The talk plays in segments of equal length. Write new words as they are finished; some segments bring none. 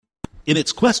In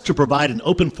its quest to provide an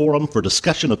open forum for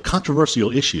discussion of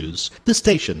controversial issues, this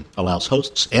station allows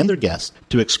hosts and their guests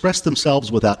to express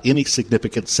themselves without any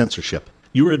significant censorship.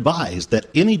 You are advised that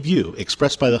any view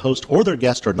expressed by the host or their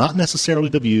guest are not necessarily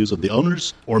the views of the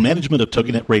owners or management of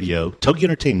TogiNet Radio, Togi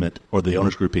Entertainment, or the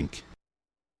Owners Group, Inc.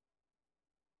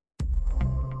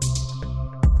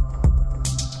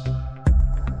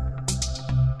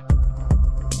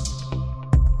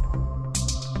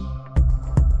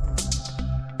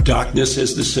 Darkness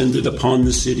has descended upon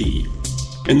the city,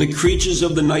 and the creatures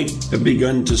of the night have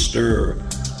begun to stir.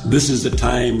 This is the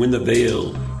time when the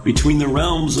veil between the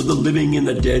realms of the living and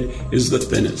the dead is the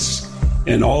thinnest,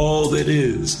 and all that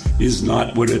is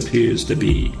not what it appears to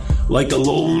be. Like a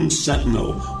lone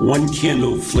sentinel, one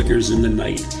candle flickers in the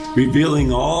night,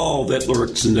 revealing all that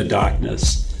lurks in the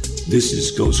darkness. This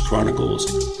is Ghost Chronicles,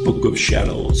 Book of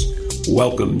Shadows.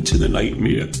 Welcome to the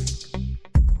nightmare.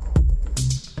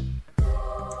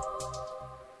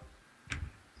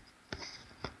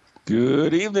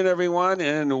 Good evening, everyone,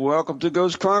 and welcome to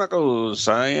Ghost Chronicles.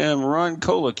 I am Ron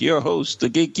Kolick, your host, the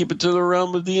gatekeeper to the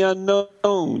realm of the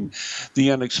unknown,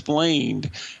 the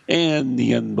unexplained, and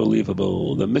the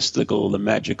unbelievable, the mystical, the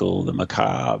magical, the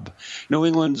macabre. New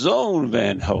England's own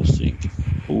Van Helsing.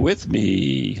 With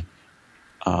me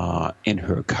in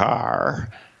her car,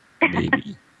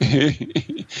 maybe,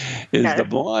 is the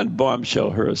blonde bombshell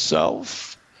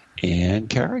herself, Ann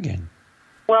Carrigan.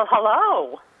 Well,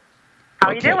 hello. How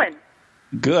are you doing?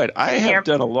 Good. I have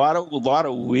done a lot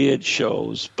of weird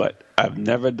shows, but I've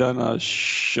never done a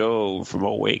show from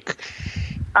awake.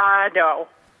 No.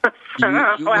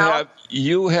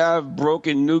 You have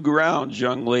broken new ground,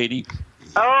 young lady.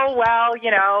 Oh, well,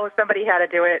 somebody had to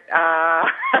do it.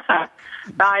 I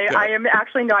am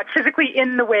actually not physically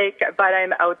in the wake, but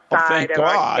I'm outside.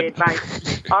 Oh, thank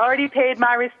God. Already paid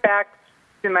my respects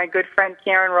to my good friend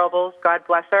Karen Robles. God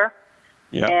bless her.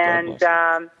 Yeah. And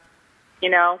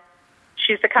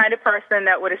she's the kind of person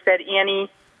that would have said, Annie,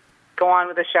 go on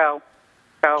with the show.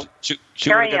 So she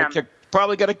here I am.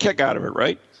 Probably got a kick out of it,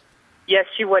 right? Yes,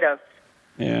 she would have.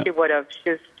 Yeah. She would have.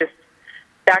 She's just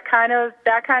that kind of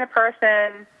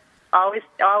person. Always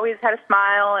had a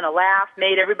smile and a laugh,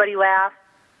 made everybody laugh.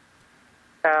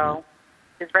 So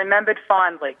she's remembered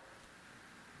fondly.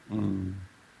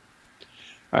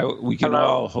 We can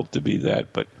all hope to be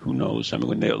that, but who knows? I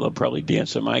mean, they'll probably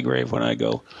dance at my grave when I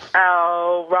go.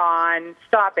 Oh, Ron,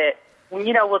 stop it. We'll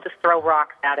just throw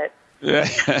rocks at it.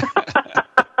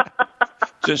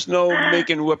 Just no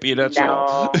making whoopee, that's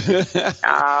all.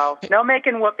 No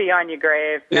making whoopee on your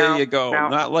grave. There you go. No,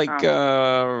 Not like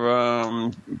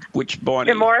Witch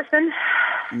Bonnie. Jim Morrison?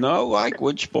 No, like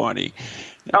Witch Bonnie.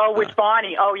 Oh, Witch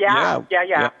Bonnie. Oh,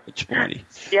 yeah. Witch Bonnie.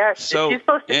 Yes, so, she's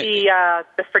supposed to be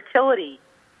the fertility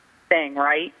thing,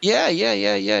 right?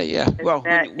 Yeah. Well,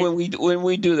 when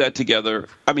we do that together,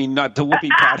 I mean, not the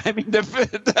whoopee part. I mean,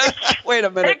 wait a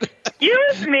minute.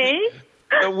 Excuse me.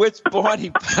 The Witch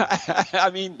Bonnie. I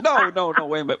mean, no.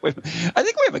 Wait a minute. I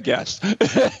think we have a guest.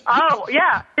 Oh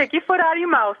yeah, take your foot out of your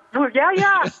mouth.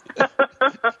 Yeah.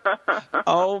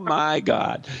 Oh my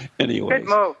God. Anyway. Good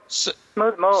move.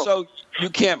 Smooth move. So you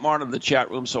can't monitor the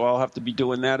chat room, so I'll have to be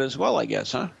doing that as well, I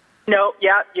guess, huh? No.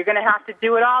 Yeah, you're gonna have to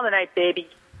do it all tonight, baby.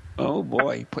 Oh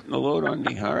boy, putting the load on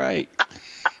me. All right.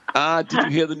 Did you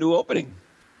hear the new opening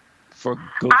for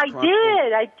Ghost Chronicle?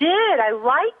 I did. I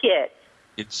like it.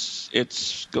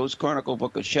 It's Ghost Chronicle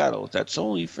Book of Shadows. That's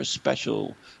only for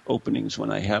special openings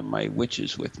when I have my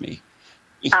witches with me.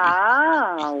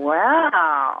 Oh,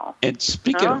 wow. And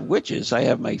speaking of witches, I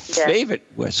have my favorite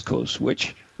West Coast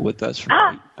witch with us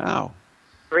right now.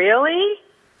 Really?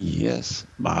 Yes,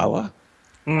 Marla.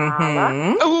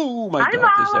 Mm-hmm. Oh, my Hi, God,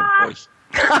 Marla. there's that voice.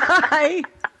 Hi.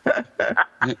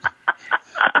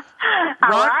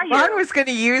 How are you? Ron was going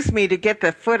to use me to get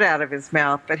the foot out of his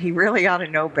mouth, but he really ought to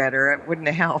know better. It wouldn't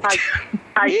have helped.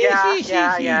 Yeah.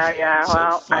 So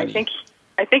well, funny.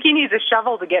 I think he needs a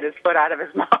shovel to get his foot out of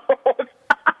his mouth.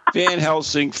 Van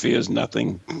Helsing fears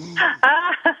nothing.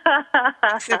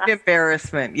 Except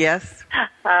embarrassment, yes?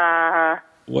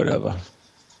 Whatever.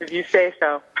 If you say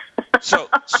so. So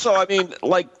I mean,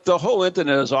 like the whole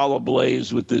internet is all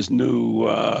ablaze with this new.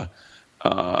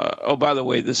 Oh, by the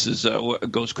way, this is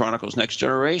Ghost Chronicles Next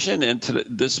Generation, and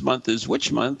this month is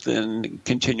Witch Month, and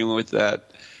continuing with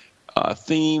that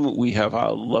theme, we have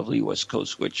our lovely West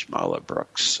Coast witch, Marla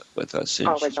Brooks, with us.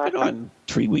 And she's been on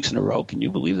 3 weeks in a row. Can you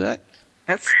believe that?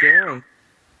 That's scary.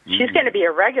 She's going to be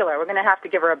a regular. We're going to have to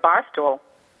give her a bar stool.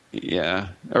 Yeah,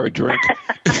 or a drink.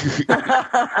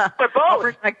 Or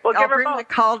both. I'll bring the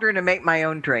cauldron and make my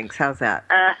own drinks. How's that?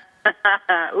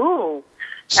 Ooh,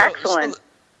 excellent.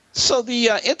 So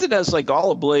the internet's like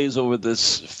all ablaze over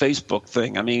this Facebook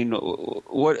thing. I mean,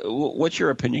 what's your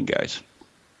opinion, guys?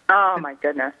 Oh my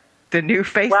goodness. The new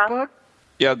Facebook? Well,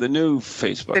 Yeah, the new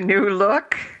Facebook. The new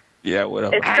look? Yeah,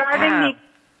 whatever. it's driving me.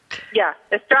 Yeah,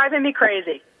 it's driving me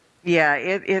crazy. Yeah,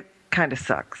 it kind of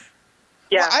sucks.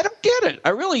 Yeah. Well, I don't get it.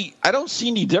 I don't see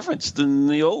any difference than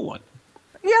the old one.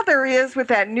 Yeah, there is with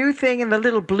that new thing in the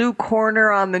little blue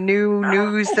corner on the new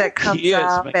news that comes Yes,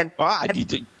 up, my and God,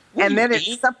 and then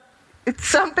it's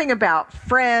something about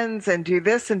friends and do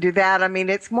this and do that. I mean,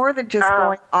 it's more than just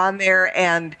going on there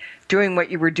and doing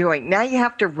what you were doing. Now you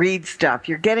have to read stuff.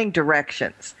 You're getting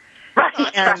directions.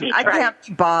 Right, And right, I right. can't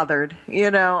be bothered,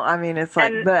 I mean, it's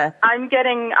like, And bleh. I'm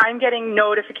getting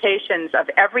notifications of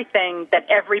everything that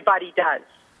everybody does.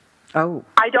 Oh,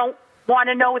 I don't want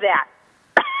to know that.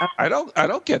 I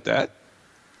don't get that.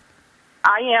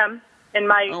 I am in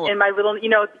my little,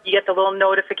 you get the little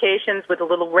notifications with a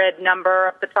little red number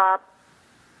up the top.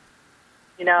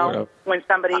 When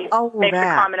somebody makes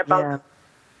a comment about,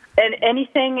 and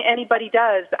anything anybody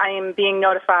does, I am being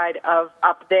notified of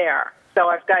up there. So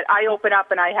I open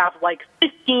up and I have like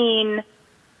 15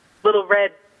 little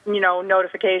red,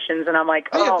 notifications, and I'm like,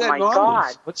 oh my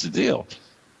God. What's the deal?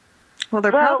 Well,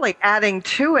 they're probably adding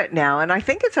to it now, and I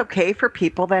think it's okay for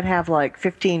people that have like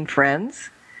 15 friends.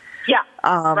 Yeah,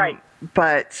 right.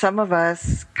 But some of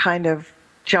us kind of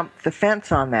jump the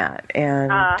fence on that,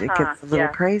 and it gets a little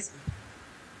crazy.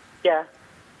 Yeah.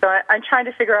 So I'm trying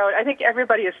to figure out, I think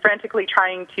everybody is frantically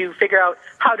trying to figure out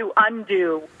how to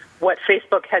undo what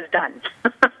Facebook has done.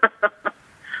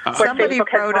 Somebody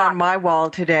wrote on my wall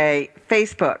today,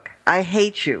 Facebook, I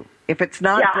hate you. If it's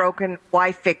not broken,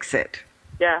 why fix it?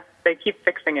 Yeah, they keep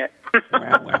fixing it.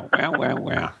 Wow.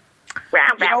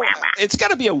 It's got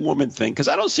to be a woman thing, because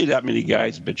I don't see that many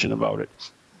guys bitching about it.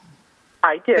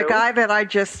 I do. The guy that I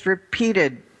just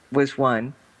repeated was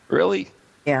one. Really?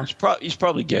 Yeah. He's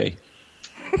probably gay.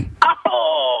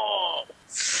 Oh!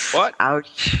 What?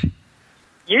 Ouch.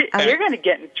 You're going to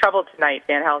get in trouble tonight,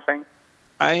 Van Helsing.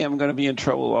 I am going to be in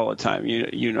trouble all the time.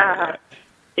 You know that.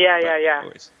 Yeah.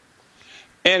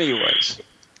 Anyways.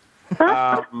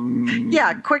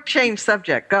 Yeah, quick change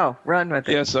subject. Go. Run with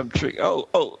it. Yes, I'm tricky.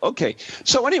 Oh, okay.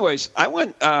 So anyways, I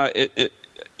went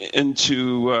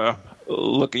into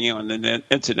looking on the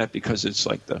internet because it's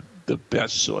like the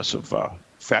best source of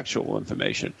factual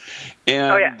information.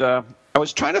 And I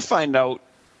was trying to find out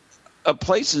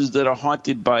places that are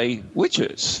haunted by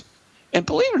witches. And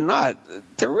believe it or not,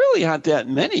 there really aren't that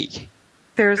many.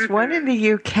 There's one in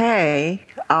the UK.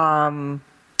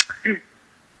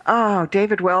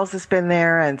 David Wells has been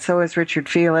there, and so has Richard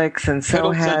Felix, and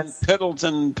so has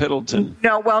Piddleton.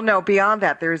 No, beyond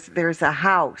that, there's a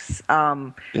house,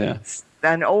 an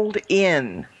old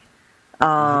inn.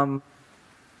 Can't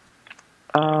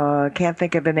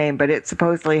think of the name, but it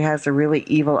supposedly has a really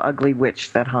evil, ugly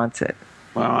witch that haunts it.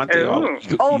 Well, aren't they all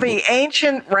evil? The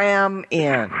Ancient Ram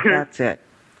Inn. That's it.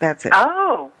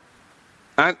 Oh.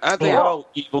 Aren't they all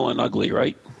evil and ugly,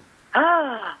 right?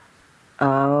 Ah.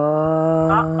 Oh.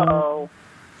 Uh-oh.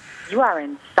 You are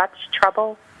in such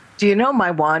trouble. Do you know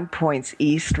my wand points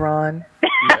east, Ron?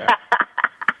 Yeah.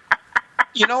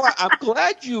 You know what? I'm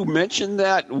glad you mentioned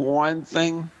that one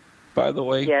thing, by the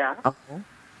way. Yeah.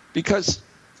 Because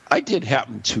I did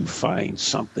happen to find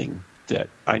something that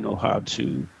I know how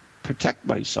to protect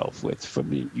myself with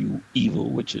from you evil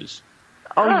witches.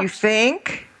 Oh, you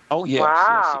think? Oh, yes.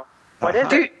 Wow. Yes. What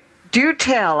is it? Do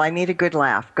tell. I need a good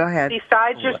laugh. Go ahead.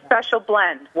 Besides your special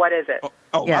blend, what is it?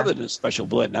 Other than special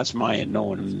blend, that's mine. No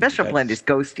one. Special blend is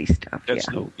ghosty stuff. That's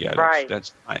right.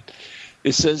 That's fine.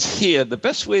 It says here the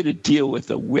best way to deal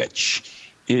with a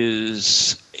witch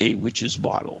is a witch's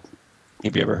bottle.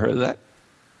 Have you ever heard of that?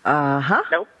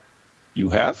 Nope. You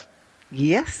have?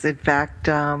 Yes. In fact,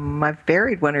 I've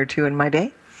buried one or two in my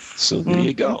day. So there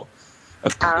you go.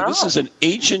 This is an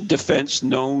ancient defense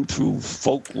known through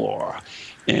folklore,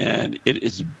 and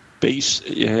it's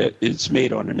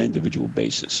made on an individual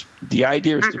basis. The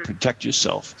idea is to protect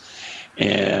yourself.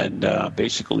 And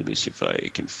basically, let me see if I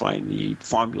can find the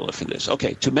formula for this.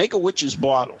 Okay, to make a witch's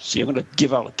bottle. See, I'm going to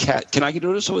give out a cat. Can I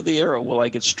do this over the air, or will I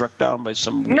get struck down by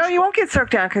some witch? No, you won't get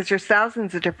struck down because there's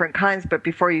thousands of different kinds. But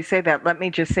before you say that, let me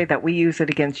just say that we use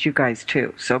it against you guys,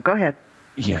 too. So go ahead.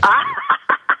 Yeah.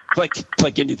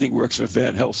 like anything works for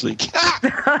Van Helsing.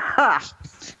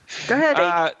 Go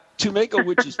ahead. To make a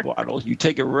witch's bottle, you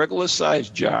take a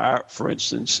regular-sized jar, for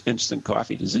instance, instant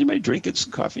coffee. Does anybody drink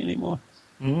instant coffee anymore?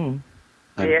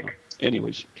 Ick.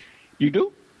 Anyways, you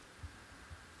do?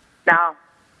 No.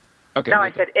 Okay. No,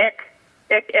 I said ick.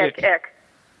 Ick.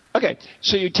 Okay,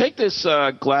 so you take this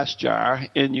glass jar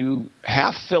and you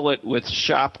half fill it with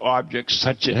sharp objects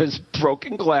such as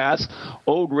broken glass,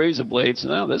 old razor blades.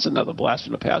 Now, there's another blast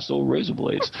from the past, old razor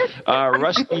blades.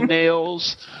 Rusty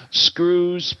nails,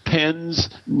 screws, pins,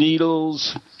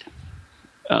 needles.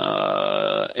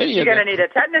 You're going to need a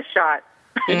tetanus shot.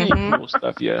 Any cool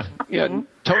stuff, yeah. Yeah,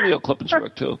 toenail clippings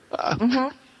work, too.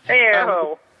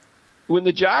 Ew. When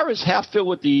the jar is half filled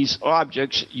with these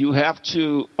objects, you have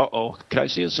to... can I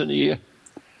see this in the ear?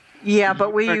 Yeah,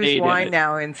 but we Urinate use in wine it.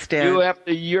 now instead. You have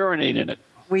to urinate in it.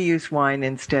 We use wine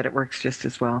instead. It works just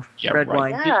as well. Yeah, Red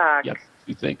right. wine. Yuck. Yep,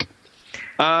 you think.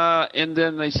 And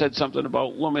then they said something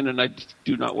about women, and I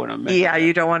do not want to mention Yeah, that.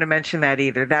 you don't want to mention that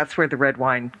either. That's where the red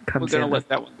wine We're comes going to in. let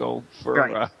that one go for...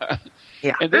 Right.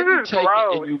 Yeah. And then you This is take it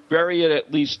gross. and you bury it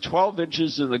at least 12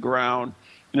 inches in the ground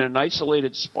in an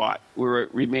isolated spot where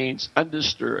it remains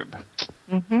undisturbed.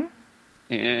 Mm-hmm.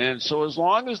 And so as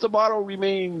long as the bottle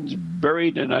remains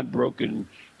buried and unbroken,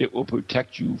 it will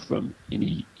protect you from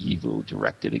any evil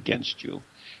directed against you.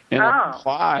 And it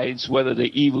implies whether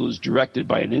the evil is directed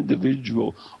by an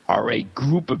individual or a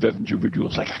group of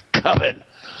individuals, like a coven.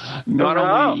 Not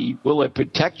only will it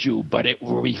protect you, but it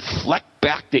will reflect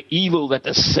back the evil that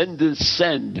the senders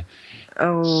send.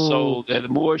 Oh. So that the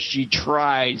more she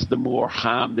tries, the more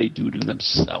harm they do to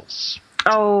themselves.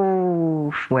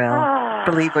 Oh, well,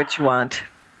 believe what you want.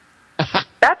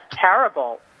 That's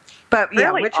terrible. But yeah,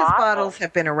 Really witches' awful. bottles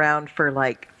have been around for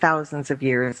like thousands of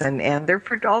years, and they're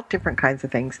for all different kinds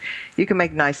of things. You can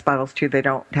make nice bottles too. They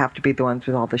don't have to be the ones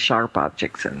with all the sharp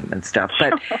objects and stuff.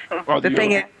 But Or the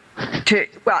thing is, urine.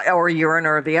 or urine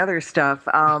or the other stuff.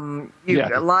 Yeah.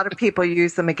 A lot of people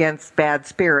use them against bad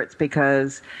spirits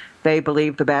because they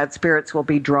believe the bad spirits will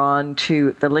be drawn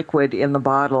to the liquid in the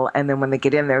bottle, and then when they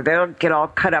get in there, they'll get all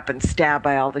cut up and stabbed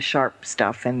by all the sharp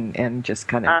stuff and just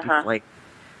kind of deflate.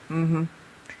 Mm-hmm.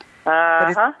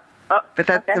 But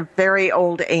that's a very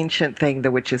old, ancient thing,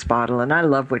 the witch's bottle, and I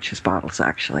love witch's bottles,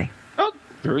 actually. Oh,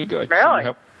 very good.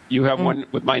 Really? You have one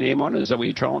with my name on it? Is that what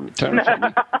you're trying to tell me?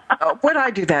 Would I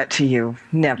do that to you?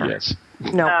 Never. Yes.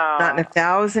 No, not in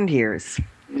 1,000 years.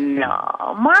 No,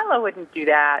 Marla wouldn't do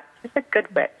that. She's a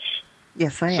good witch.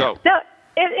 Yes, I am. So, No,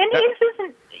 and it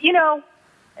isn't,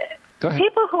 go ahead.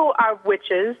 people who are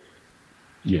witches,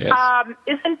 Yes.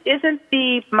 isn't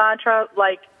the mantra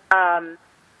like,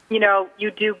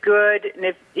 you do good, and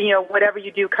if, whatever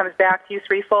you do comes back to you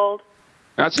threefold?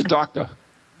 That's a doctor.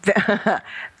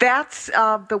 That's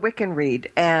the Wiccan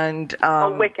read, and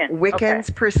Wiccan. Wiccans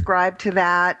Okay. prescribe to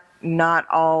that. Not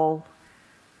all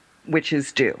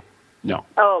witches do. No.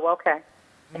 Oh, okay.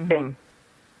 Mhm.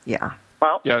 Yeah.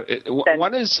 Well, Yeah. Then-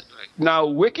 One is now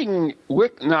Wiccan.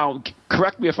 Now,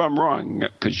 correct me if I'm wrong,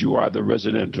 because you are the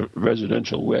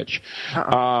residential witch.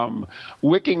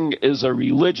 Wiccan is a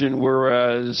religion,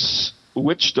 whereas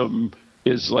witchdom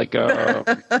is like a.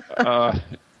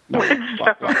 No,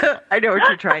 I know what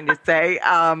you're trying to say.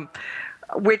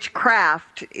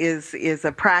 Witchcraft is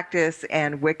a practice,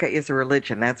 and Wicca is a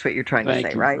religion. That's what you're trying to Thank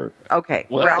say, you right? for- Okay.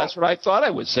 Well, that's what I thought I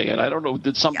was saying. I don't know.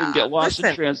 Did something Yeah, get lost in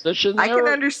listen, transition I there? can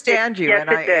understand you, Yes,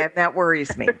 it did. and that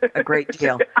worries me a great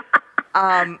deal.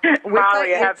 Probably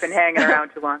you have been hanging around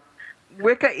too long.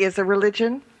 Wicca is a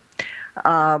religion,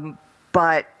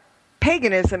 but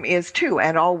paganism is too,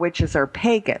 and all witches are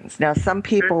pagans. Now, some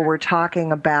people were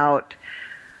talking about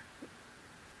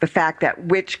the fact that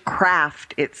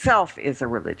witchcraft itself is a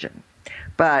religion.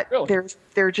 But Really?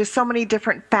 there are just so many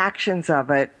different factions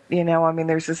of it.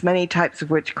 There's as many types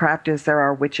of witchcraft as there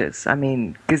are witches.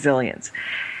 Gazillions.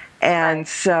 And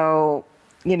so,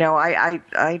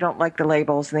 I don't like the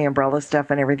labels and the umbrella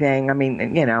stuff and everything.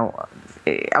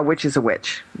 A witch is a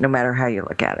witch, no matter how you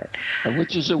look at it. A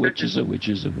witch is a witch is a witch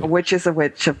is a witch. A witch is a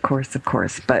witch, of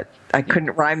course. But I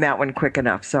couldn't rhyme that one quick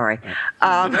enough. Sorry.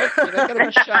 You're not going to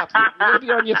be shocked. You're going to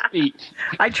be on your feet.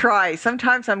 I try.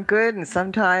 Sometimes I'm good, and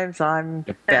sometimes I'm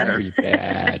better. Very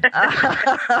bad.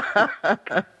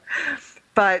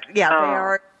 But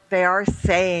yeah, they are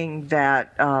saying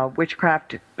that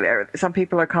witchcraft. Some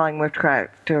people are calling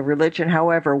witchcraft a religion.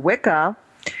 However, Wicca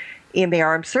in the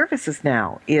armed services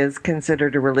now is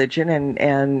considered a religion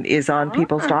and is on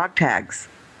people's dog tags.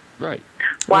 Right.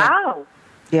 Wow.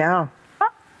 Yeah.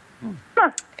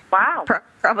 Huh. Wow.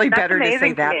 Probably That's better to say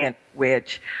amazing to that me. than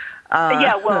witch.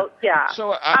 Yeah.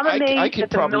 So I'm amazed I could that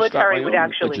the probably military start my would own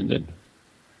actually. religion then.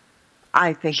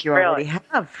 I think you Really? already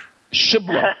have.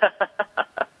 Shibla.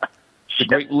 The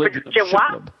great religion of Shibla?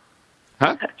 Shibla.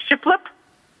 Huh? Shiplip?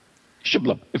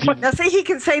 Shibla. If you, Now, see, he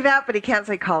can say that, but he can't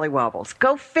say collywobbles.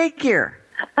 Go figure.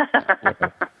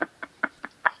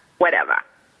 Whatever.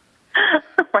 Oh,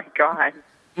 my God.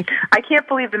 I can't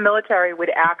believe the military would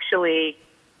actually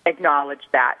acknowledge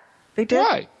that. They did.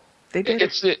 Why? They did.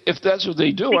 If that's what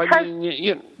they do, Because I mean,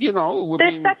 you know.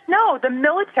 I mean, no, the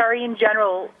military in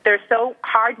general, they're so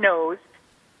hard-nosed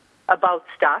about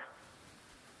stuff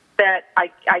that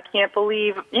I can't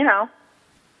believe,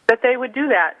 that they would do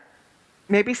that.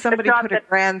 Maybe somebody put a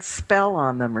grand spell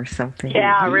on them or something.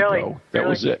 Yeah, there you really. go. That really.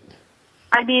 was it.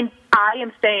 I mean, I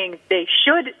am saying they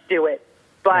should do it,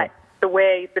 but the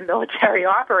way the military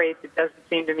operates, it doesn't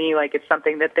seem to me like it's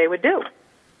something that they would do.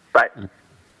 But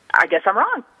I guess I'm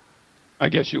wrong. I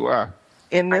guess you are.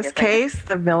 In this case,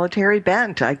 the military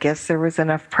bent. I guess there was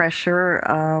enough pressure.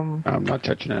 I'm not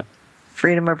touching that.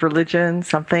 Freedom of religion,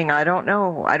 something. I don't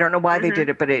know. I don't know why they did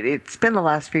it, but it's been the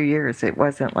last few years. It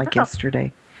wasn't like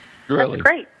yesterday. Really? That's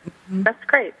great. That's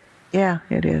great. Yeah,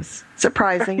 it is.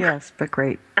 Surprising, yes, but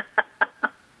great.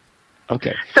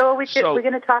 Okay. So we're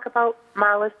going to talk about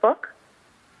Marla's book?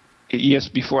 Yes,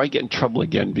 before I get in trouble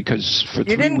again, because for 3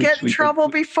 weeks... You didn't get in trouble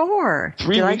before.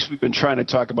 3 weeks we've been trying to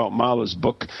talk about Marla's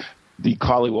book, The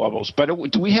Collywobbles. But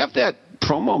do we have that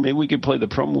promo? Maybe we could play the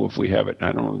promo if we have it.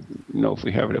 I don't know if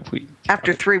we have it.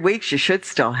 After 3 weeks, you should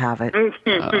still have it. We've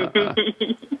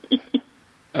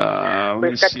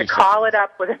got to call it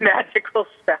up with a magical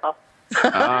spell.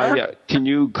 Yeah. Can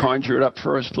you conjure it up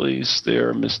for us, please,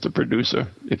 there, Mr. Producer,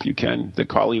 if you can? The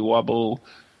Collywobble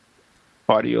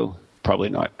audio? Probably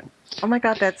not. Oh, my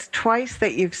God, that's twice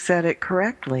that you've said it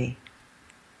correctly.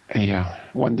 Yeah,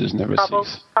 wonders never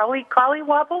cease.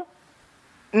 Collywobble?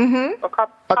 Mm-hmm.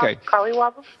 Okay.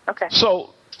 Collywobble? Okay.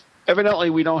 So, evidently,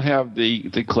 we don't have the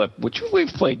clip, which we've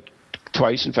played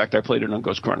twice. In fact, I played it on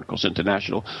Ghost Chronicles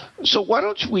International. So why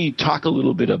don't we talk a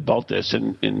little bit about this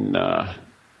and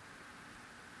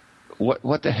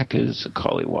what the heck is a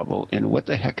Collywobble and what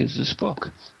the heck is this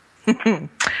book?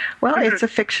 Well, it's a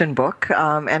fiction book,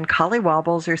 and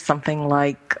collywobbles are something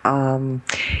like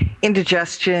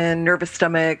indigestion, nervous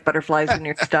stomach, butterflies in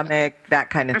your stomach,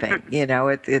 that kind of thing.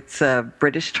 It's a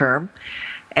British term.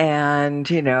 And,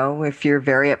 if you're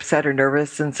very upset or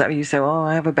nervous and something, you say, oh,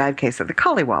 I have a bad case of the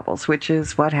collywobbles, which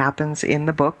is what happens in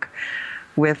the book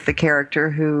with the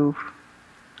character who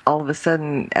all of a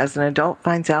sudden, as an adult,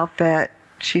 finds out that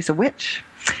she's a witch.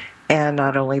 And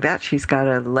not only that, she's got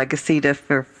a legacy to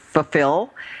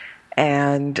fulfill.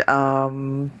 And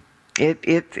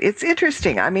it's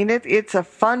interesting. I mean, it's a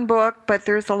fun book, but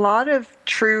there's a lot of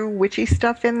true witchy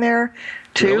stuff in there,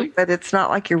 too. Really? But it's not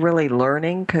like you're really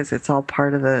learning because it's all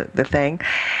part of the thing.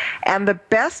 And the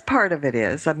best part of it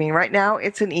is, I mean, right now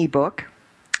it's an ebook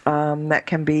that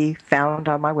can be found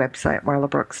on my website,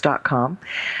 marlabrooks.com.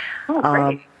 Oh,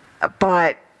 great.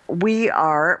 But we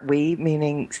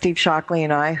meaning Steve Shockley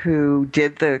and I, who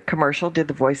did the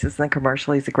voices in the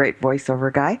commercial. He's a great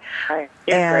voiceover guy. Right.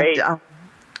 And great.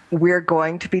 We're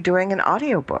going to be doing an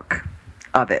audiobook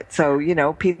of it. So,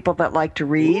 people that like to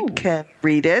read can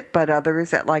read it, but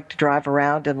others that like to drive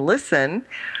around and listen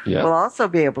will also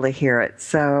be able to hear it.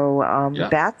 So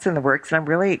that's in the works, and I'm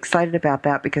really excited about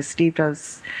that because Steve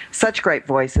does such great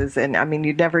voices. And, I mean,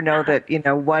 you'd never know that,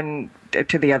 one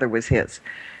to the other was his.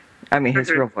 I mean, his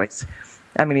real voice.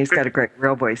 I mean, he's got a great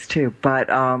real voice, too. But,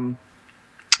 I'm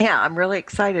really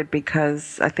excited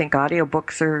because I think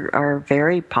audiobooks are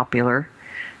very popular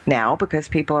now because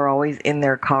people are always in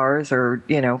their cars or,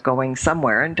 going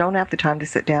somewhere and don't have the time to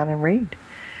sit down and read.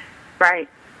 Right.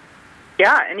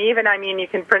 Yeah, and even, I mean, you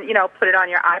can, put it on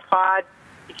your iPod.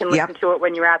 You can listen to it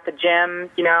when you're at the gym,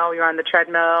 you're on the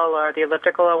treadmill or the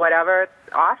elliptical or whatever.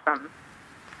 It's awesome.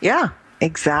 Yeah,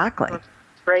 exactly.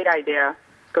 Great idea.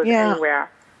 Goes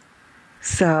anywhere.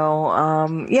 So,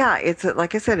 it's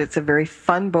like I said, it's a very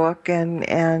fun book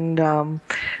and a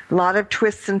lot of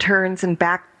twists and turns and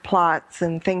back plots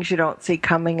and things you don't see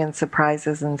coming and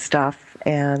surprises and stuff.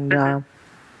 And I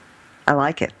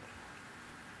like it.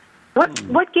 What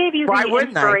gave you the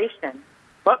inspiration?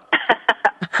 What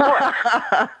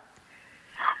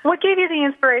gave you the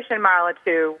inspiration, Marla,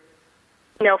 to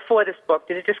for this book?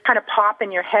 Did it just kind of pop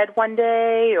in your head one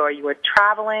day, or you were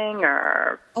traveling,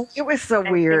 or? Oh, it was so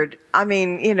weird. I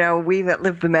mean, we that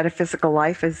live the metaphysical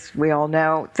life, as we all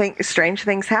know, strange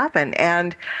things happen.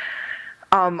 And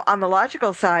on the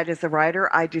logical side, as a writer,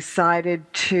 I decided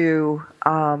to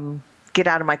get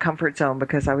out of my comfort zone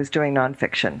because I was doing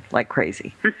nonfiction like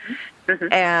crazy.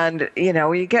 And,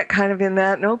 you get kind of in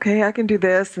that, and okay, I can do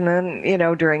this. And then,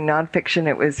 during nonfiction,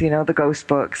 it was, the ghost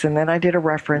books. And then I did a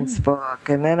reference book.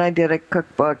 And then I did a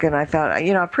cookbook. And I thought,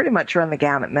 I pretty much run the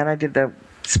gamut. And then I did the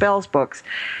spells books.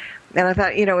 And I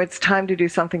thought, it's time to do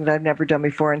something that I've never done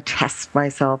before and test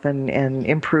myself and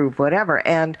improve, whatever.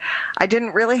 And I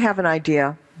didn't really have an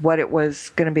idea what it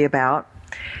was going to be about.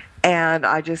 And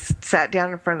I just sat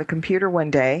down in front of the computer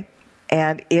one day,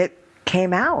 and it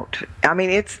came out. I mean,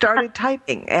 it started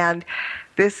typing. And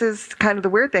this is kind of the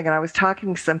weird thing. And I was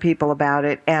talking to some people about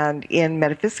it. And in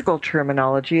metaphysical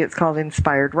terminology, it's called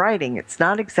inspired writing. It's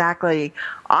not exactly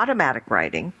automatic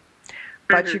writing,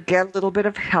 but you get a little bit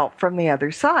of help from the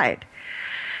other side.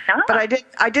 But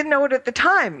I didn't know it at the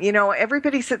time. You know,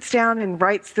 everybody sits down and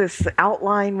writes this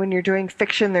outline when you're doing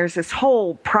fiction. There's this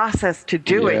whole process to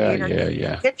do it. You know,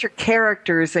 you get your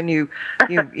characters and you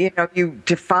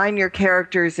define your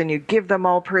characters and you give them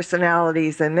all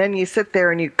personalities, and then you sit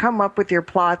there and you come up with your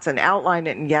plots and outline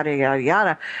it and yada yada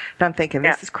yada. And I'm thinking,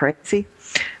 this is crazy.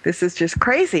 This is just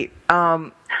crazy.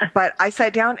 But I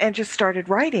sat down and just started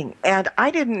writing, and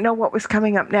I didn't know what was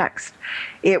coming up next.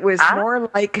 It was more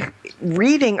like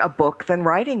reading a book than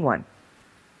writing one.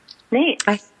 Neat.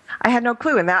 I had no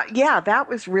clue. And that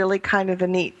was really kind of the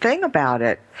neat thing about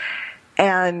it.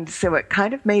 And so it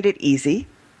kind of made it easy,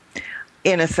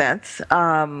 in a sense.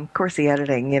 Of course, the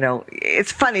editing,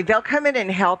 it's funny. They'll come in and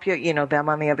help you, them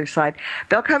on the other side.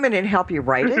 They'll come in and help you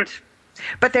write it,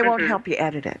 but they won't help you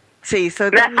edit it. See, so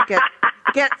then you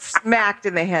get smacked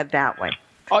in the head that way.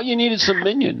 All you need is some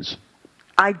minions.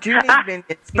 I do need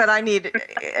minions, but I need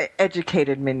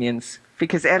educated minions,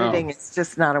 because editing is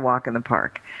just not a walk in the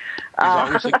park. There's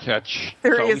always a catch.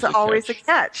 There is always a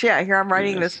catch. Yeah, here I'm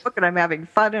writing this book and I'm having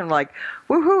fun and I'm like,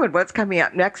 woohoo, and what's coming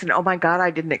up next? And oh my God,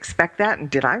 I didn't expect that. And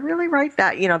did I really write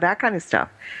that? That kind of stuff.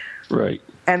 Right.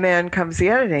 And then comes the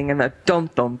editing and the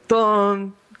dum, dum,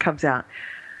 dum comes out.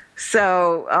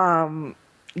 So,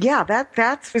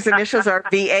 that's his initials are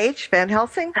VH, Van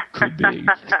Helsing. Could be.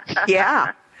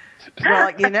 Yeah. Well,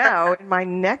 in my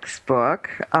next book,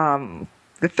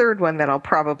 the third one that I'll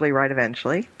probably write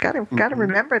eventually, got to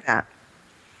remember that.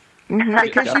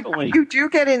 Because you do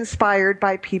get inspired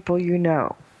by people you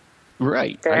know.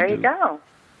 Right. There you go.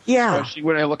 Yeah. Especially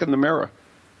when I look in the mirror.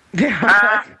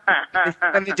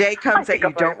 When the day comes that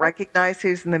you don't recognize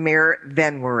who's in the mirror,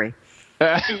 then worry.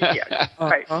 Yeah,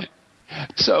 right.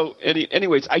 So,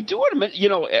 anyways, I do want to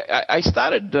mention, I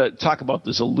started to talk about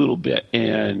this a little bit,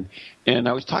 and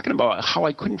I was talking about how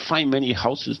I couldn't find many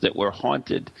houses that were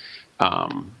haunted.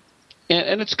 And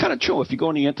it's kind of true. If you go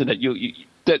on the internet,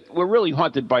 that we're really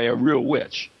haunted by a real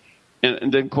witch.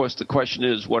 And then, of course, the question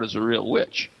is, what is a real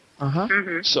witch?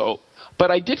 So, but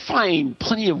I did find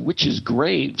plenty of witches'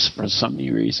 graves for some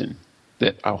reason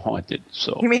that are haunted.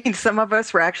 So you mean some of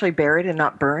us were actually buried and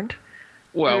not burned?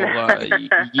 Well,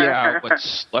 yeah,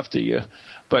 what's left of you.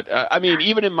 But,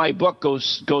 even in my book,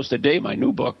 Goes Today, my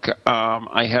new book,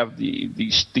 I have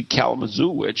the Kalamazoo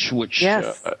Witch, which,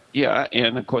 yes.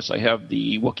 And, of course, I have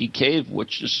the Wookiee Cave,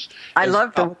 which is... I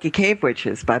love the Wookiee Cave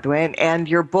Witches, by the way, and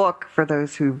your book, for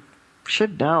those who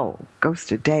should know, Goes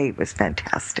Today was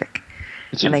fantastic.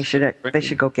 And they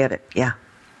should go get it, yeah.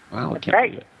 Wow, I can't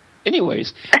believe it.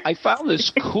 Anyways, I found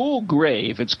this cool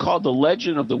grave. It's called the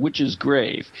Legend of the Witch's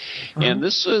Grave. And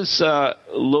this is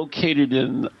located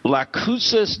in Las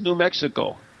Cruces, New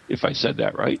Mexico, if I said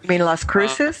that right. You mean Las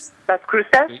Cruces? Las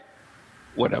Cruces?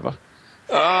 Whatever.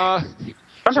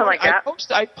 Something like that.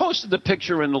 I posted the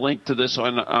picture and the link to this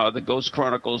on the Ghost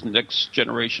Chronicles Next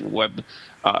Generation web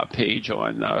page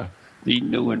on the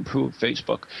new improved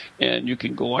Facebook. And you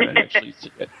can go on and actually see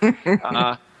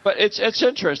it. But it's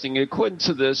interesting. According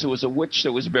to this, it was a witch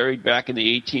that was buried back in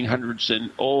the 1800s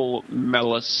in Old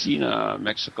Melacina,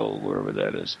 Mexico, wherever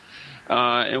that is.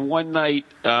 And one night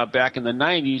back in the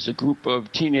 90s, a group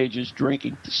of teenagers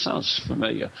drinking, this sounds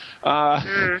familiar,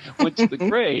 went to the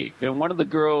grave. And one of the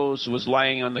girls was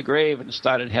lying on the grave and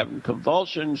started having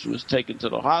convulsions, was taken to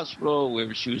the hospital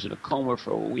where she was in a coma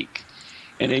for a week.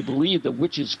 And they believe the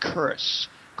witch's curse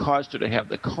caused her to have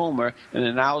the coma, and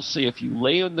then I'll see if you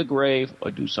lay on the grave or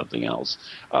do something else.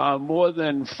 More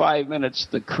than 5 minutes,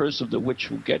 the curse of the witch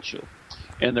will get you.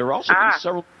 And there are also been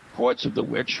several reports of the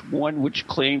witch, one which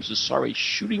claims to saw a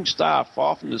shooting star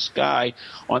fall from the sky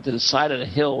onto the side of the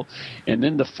hill, and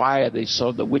in the fire they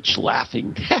saw the witch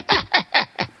laughing.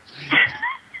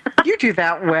 You do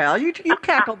that well. You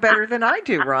cackle better than I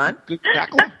do, Ron. Good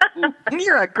cackler?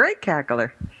 You're a great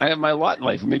cackler. I have my lot in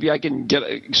life. Maybe I can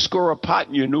score a pot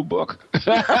in your new book.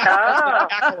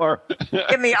 Oh.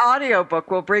 In the audio book,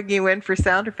 we'll bring you in for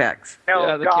sound effects.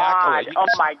 Oh, the God. cackler. Oh,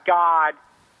 my God.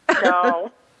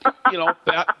 No.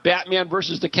 Batman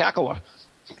versus the cackler.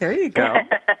 There you go.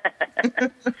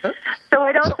 So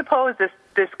I don't suppose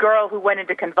this girl who went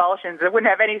into convulsions, it wouldn't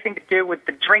have anything to do with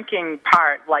the drinking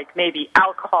part, like maybe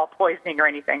alcohol poisoning or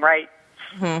anything, right?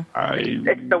 Mm-hmm.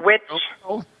 It's the witch.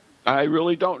 I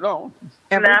really don't know.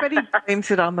 Everybody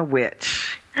blames it on the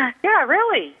witch. Yeah,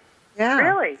 really. Yeah,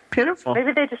 really pitiful.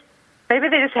 Maybe they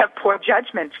just have poor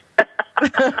judgment.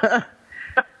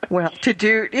 Well, to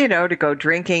go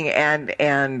drinking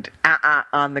and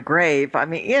on the grave. I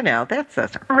mean, that's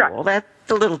not cool. Right.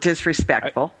 That's a little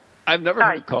disrespectful. I've never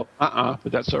heard it called but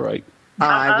that's all right.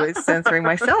 I was censoring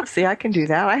myself. See, I can do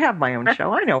that. I have my own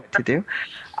show. I know what to do.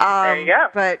 There you go.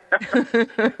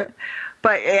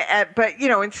 But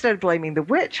instead of blaming the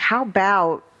witch, how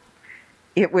about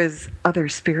it was other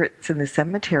spirits in the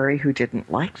cemetery who didn't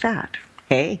like that?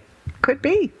 Hey, could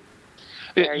be.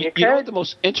 You know what the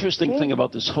most interesting thing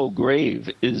about this whole grave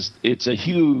is? It's a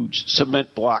huge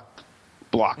cement block.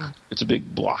 It's a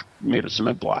big block made of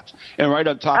cement blocks. And right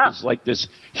on top is like this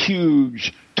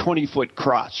huge 20-foot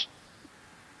cross.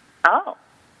 Oh.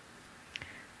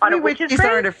 On a We witch's witches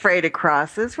grave? aren't afraid of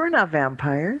crosses. We're not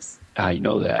vampires. I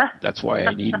know that. That's why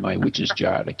I need my witch's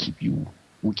jar to keep you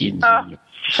wicked.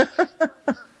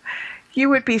 You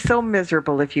would be so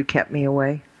miserable if you kept me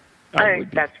away.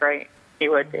 That's right. He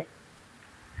would be.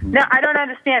 No, I don't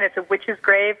understand. It's a witch's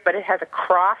grave, but it has a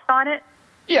cross on it.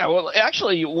 Yeah, well,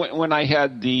 actually, when I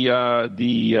had the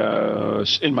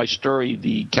in my story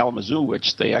the Kalamazoo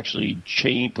witch, they actually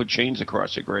put chains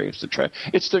across the graves to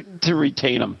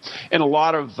retain them. And a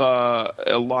lot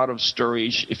of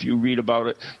stories, if you read about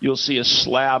it, you'll see a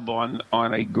slab on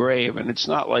a grave, and it's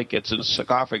not like it's a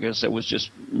sarcophagus. It was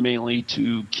just mainly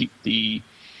to keep the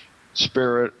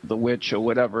spirit, the witch, or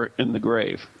whatever in the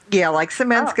grave. Yeah, like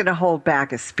cement's going to hold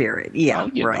back a spirit. Yeah,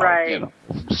 Right.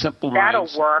 Simple That'll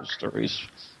minds, work. Stories.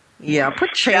 Yeah,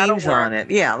 put chains on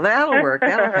it. Yeah, that'll work.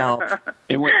 That'll help.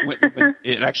 And when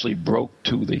it actually broke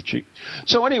too.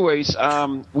 So anyways,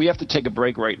 we have to take a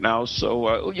break right now.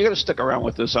 So you're going to stick around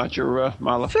with us, aren't you,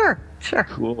 Marla? Sure.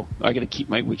 Cool. I got to keep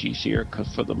my witchies here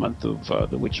for the month of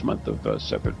the witch month of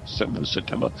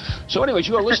September. So anyways,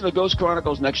 you are listening to Ghost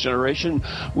Chronicles Next Generation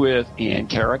with Ann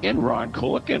Carrigan, Ron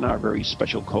Kolick, and our very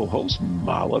special co-host,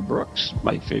 Marla Brooks,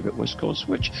 my favorite West Coast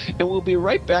witch. And we'll be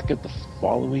right back at the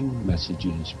following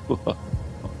messages.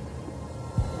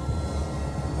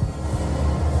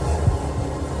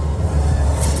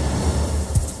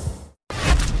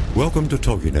 Welcome to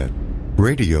TogiNet,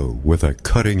 radio with a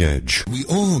cutting edge. We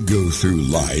all go through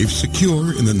life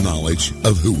secure in the knowledge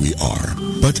of who we are.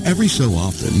 But every so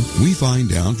often, we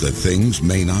find out that things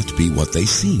may not be what they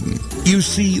seem. You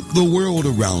see, the world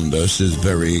around us is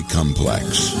very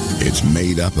complex. It's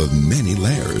made up of many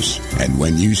layers. And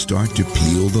when you start to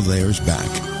peel the layers back,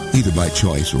 either by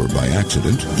choice or by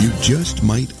accident, you just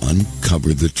might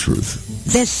uncover the truth.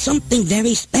 There's something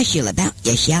very special about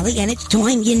you, Shelley, and it's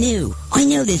time you knew. I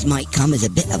know this might come as a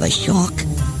bit of a shock,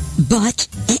 but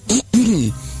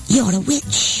you're a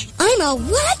witch. I'm a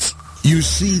what? You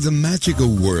see, the magical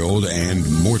world and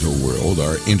mortal world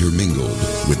are intermingled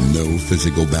with no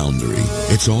physical boundary.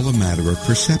 It's all a matter of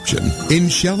perception. In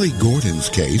Shelley Gordon's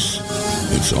case,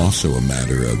 it's also a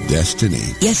matter of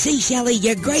destiny. You see, Shelley,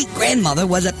 your great-grandmother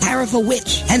was a powerful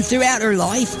witch, and throughout her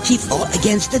life, she fought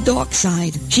against the dark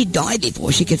side. She died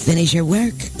before she could finish her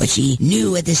work, but she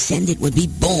knew a descendant would be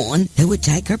born who would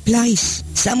take her place.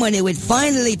 Someone who would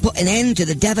finally put an end to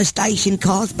the devastation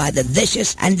caused by the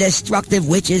vicious and destructive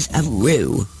witches of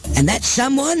Rue. And that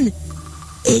someone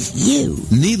is you.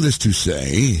 Needless to say,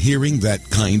 hearing that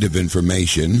kind of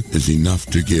information is enough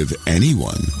to give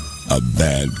anyone a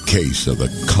bad case of the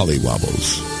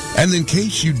collywobbles. And in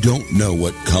case you don't know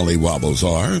what collywobbles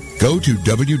are, go to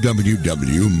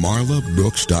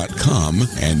www.marlabrooks.com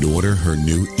and order her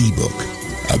new ebook,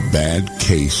 A Bad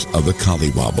Case of the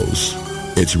Collywobbles.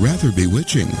 It's rather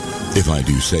bewitching, if I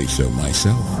do say so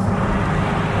myself.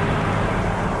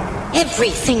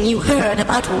 Everything you heard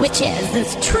about witches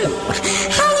is true.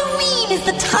 Halloween is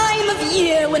the time of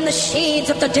year when the shades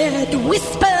of the dead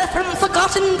whisper from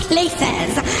forgotten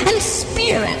places and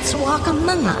spirits walk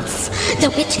among us. The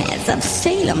witches of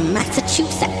Salem,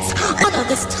 Massachusetts honor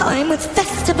this time with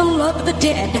Festival of the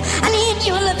Dead, an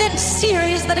annual event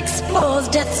series that explores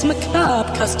death's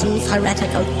macabre customs,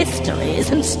 heretical histories,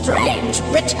 and strange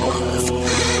rituals.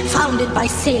 Founded by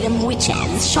Salem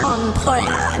witches Sean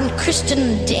Poyer and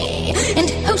Christian Day, and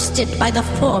hosted by the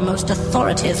foremost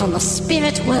authorities on the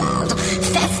spirit world,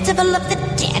 Festival of the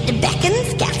Dead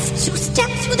beckons guests who step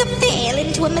through the veil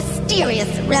into a mysterious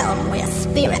realm where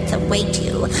spirits await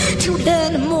you. To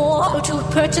learn more or to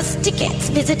purchase tickets,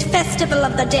 visit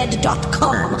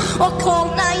festivalofthedead.com or call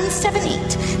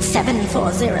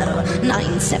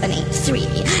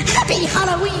 978-740-9783. Happy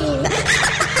Halloween!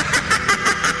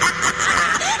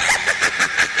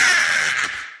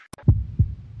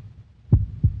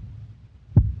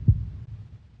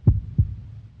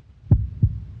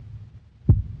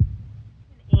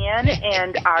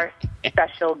 And our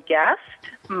special guest,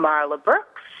 Marla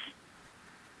Brooks.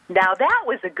 Now that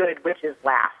was a good witch's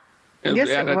laugh. Yes,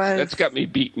 it was. That's got me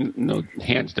beaten,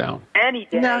 hands down. Any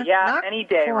day, not any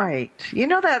day. Quite. You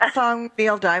know that song,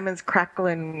 Neil Diamond's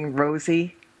 "Crackling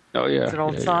Rosie"? Oh yeah, It's an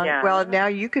old song. Yeah. Well, now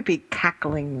you could be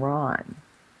Cackling Ron.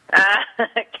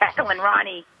 Cackling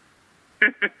Ronnie.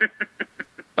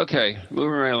 Okay, moving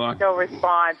right along. No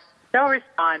response.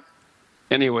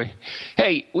 Anyway,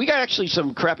 hey, we got actually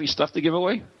some crappy stuff to give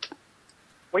away.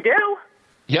 We do.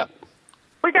 Yep.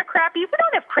 We got crappy. We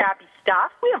don't have crappy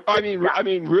stuff. We have. Good stuff. I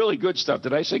mean, really good stuff.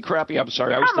 Did I say crappy? I'm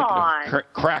sorry. I was thinking of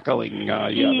crackling. Yeah,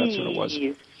 that's what it was.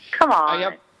 Come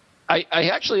on. I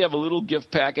actually have a little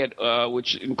gift packet,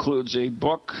 which includes a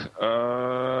book,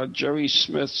 Jerry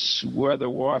Smith's Weather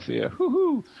Warfare.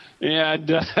 Woohoo!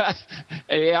 And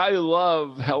I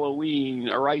love Halloween,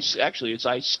 or it's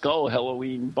Ice Skull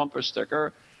Halloween bumper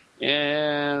sticker.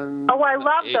 And I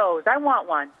love those. I want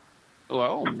one.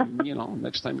 Well,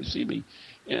 next time you see me.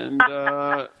 And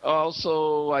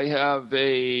also I have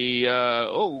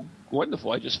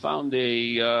wonderful. I just found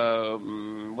a,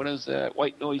 what is that,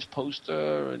 white noise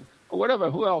poster and whatever.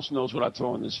 Who else knows what I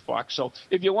throw in this box? So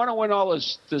if you want to win all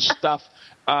this stuff,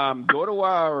 go to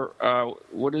our,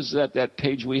 what is that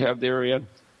page we have there, Ann?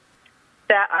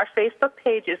 Our Facebook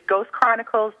page is Ghost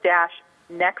Chronicles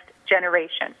Next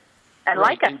Generation. And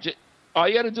like us. All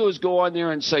you got to do is go on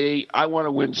there and say, I want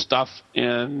to win stuff,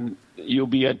 and you'll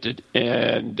be entered.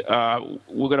 And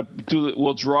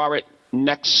we'll draw it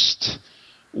next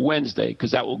Wednesday,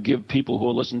 because that will give people who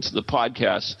listen to the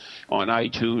podcast on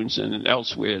iTunes and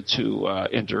elsewhere to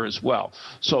enter as well.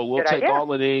 So we'll take all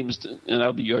the names, and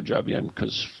that'll be your job, Ian,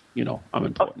 because, I'm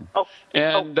important.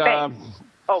 Yeah.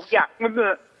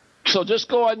 So just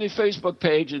go on the Facebook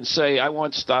page and say, I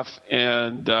want stuff,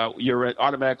 and you're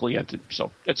automatically entered.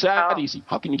 So it's that easy.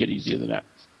 How can you get easier than that?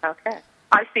 Okay.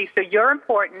 I see. So you're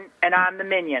important, and I'm the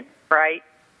minion, right?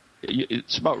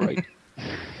 It's about right.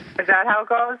 Is that how it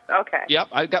goes? Okay. Yep.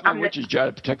 I got my witch's jar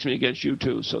that protects me against you,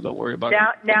 too, so don't worry about it.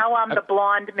 Now I'm the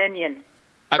blonde minion.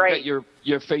 I've got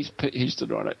your face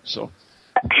pasted on it, so.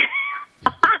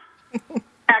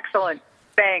 Excellent.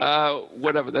 Thanks.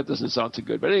 Whatever, that doesn't sound too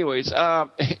good. But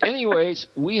anyways,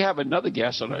 we have another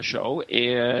guest on our show,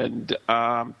 and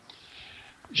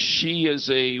she is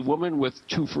a woman with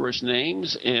two first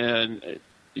names, and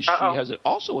she has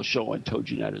also a show on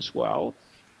TogiNet as well,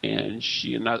 and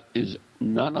she is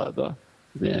none other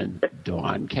than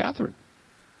Dawn Catherine.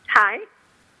 Hi.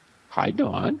 Hi,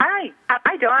 Dawn. Hi,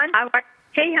 Dawn.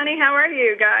 Hey, honey, how are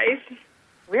you guys?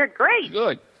 We're great.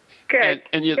 Good. Good.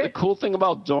 And the cool thing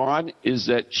about Dawn is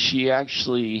that she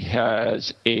actually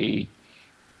has a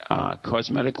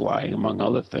cosmetic line, among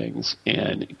other things,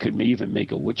 and could even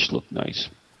make a witch look nice.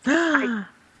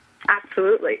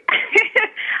 Absolutely.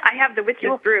 I have the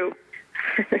witch's brew.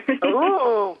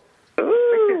 Ooh.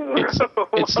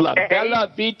 It's La Bella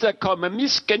Vita come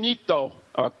Miscanito.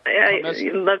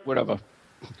 Whatever.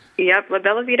 Yep, La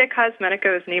Bella Vita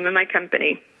Cosmetica is the name of my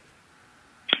company.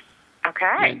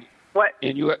 Okay.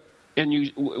 And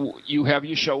you have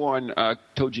your show on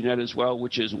TogiNet as well,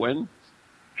 which is when?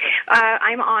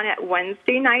 I'm on at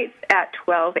Wednesday nights at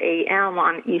 12 a.m.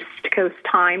 on East Coast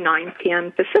time, 9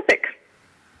 p.m. Pacific.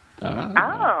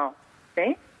 Oh,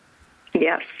 see?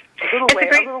 Yes. A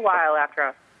little while after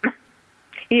us.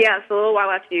 Yes, a little while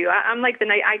after you. I'm like the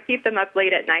night. I keep them up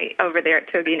late at night over there at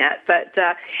TogiNet. But,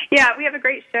 we have a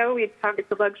great show. It's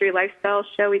a luxury lifestyle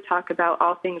show. We talk about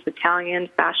all things Italian,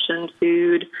 fashion,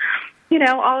 food,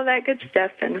 all of that good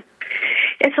stuff. And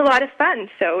it's a lot of fun.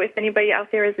 So if anybody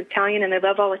out there is Italian and they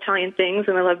love all Italian things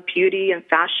and they love beauty and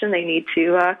fashion, they need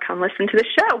to come listen to the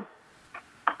show.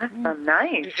 Awesome.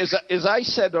 Nice. As I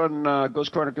said on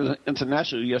Ghost Chronicles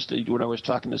International yesterday when I was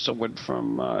talking to someone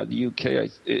from the UK,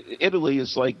 Italy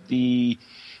is like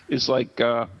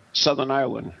Southern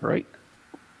Ireland, right?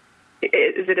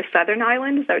 Is it a Southern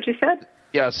Island? Is that what you said?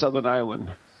 Yeah, Southern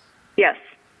Ireland. Yes.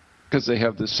 Because they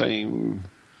have the same...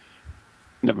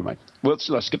 Never mind. Well,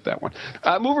 let's skip that one.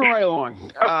 Moving right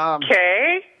along.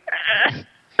 Okay.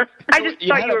 I just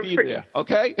thought you were be there,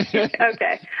 okay?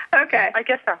 Okay. I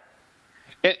guess so.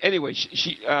 Anyway,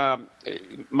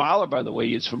 Marla, by the way,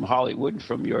 is from Hollywood,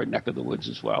 from your neck of the woods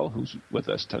as well, who's with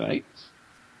us tonight.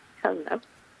 Hello.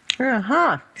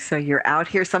 Uh-huh. So you're out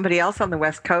here, somebody else on the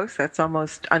West Coast? That's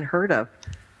almost unheard of.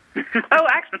 Oh,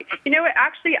 actually, you know what?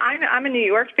 Actually, I'm a New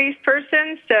York-based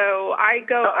person, so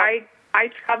I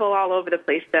travel all over the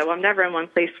place, though. I'm never in one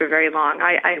place for very long.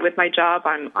 I with my job,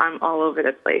 I'm all over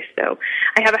the place. So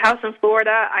I have a house in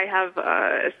Florida. I have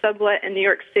a sublet in New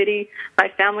York City. My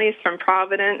family is from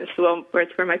Providence. Well,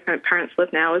 it's where my parents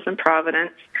live now, is in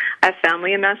Providence. I have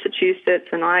family in Massachusetts,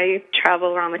 and I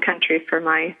travel around the country for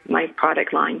my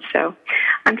product line. So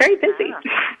I'm very busy.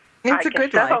 It's a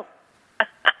good life.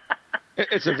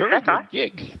 It's a very good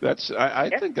gig. I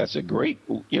think that's a great,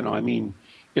 I mean,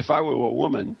 if I were a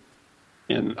woman,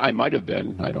 and I might have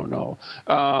been, I don't know.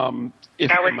 That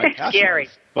was scary.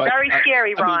 Very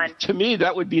scary, Ron. I mean, to me,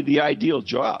 that would be the ideal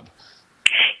job.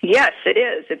 Yes, it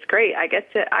is. It's great. I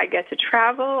get to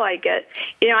travel. I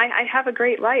have a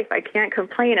great life. I can't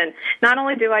complain. And not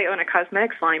only do I own a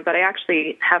cosmetics line, but I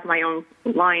actually have my own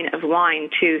line of wine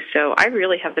too. So I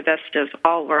really have the best of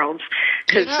all worlds.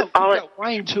 You got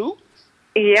wine too?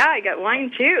 Yeah, I got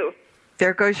wine too.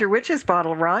 There goes your witch's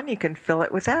bottle, Ron. You can fill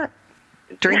it with that.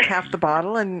 Drink half the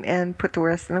bottle and put the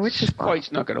rest in the witch's bottle. Oh,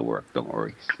 it's not going to work. Don't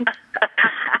worry.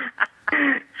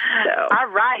 All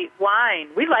right, wine.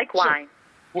 We like wine.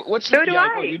 What's so do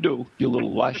I. You do, you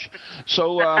little lush.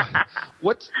 So,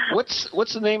 what's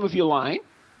the name of your line?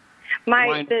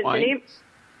 The name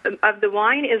of the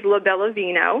wine is La Bella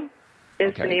Vino.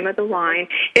 Is the name of the wine.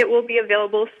 It will be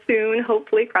available soon,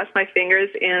 hopefully, cross my fingers,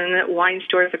 in wine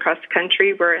stores across the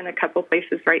country. We're in a couple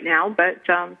places right now, but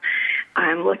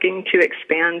I'm looking to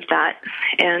expand that.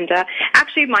 And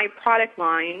actually, my product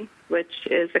line, which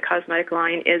is a cosmetic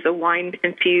line, is a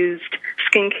wine-infused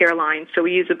skincare line. So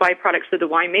we use the byproducts of the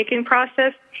winemaking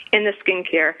process in the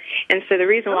skincare. And so the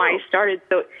reason why I started,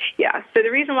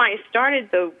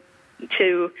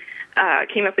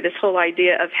 came up with this whole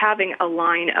idea of having a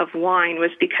line of wine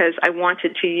was because I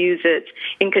wanted to use it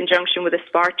in conjunction with the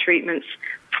spa treatments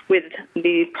with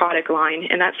the product line,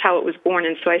 and that's how it was born.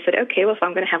 And so I said, okay, well, if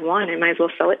I'm going to have wine, I might as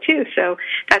well sell it too. So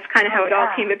that's kind of how it all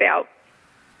came about.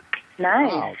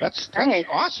 Nice. Wow, that's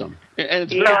awesome. And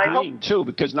it's very clean, too,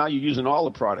 because now you're using all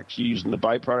the products. You're using the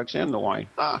byproducts and the wine.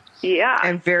 Yeah.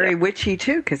 And very witchy,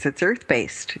 too, because it's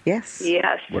earth-based. Yes.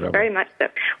 Yes, Whatever. Very much so.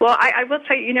 Well, I will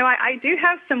tell you, I do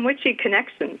have some witchy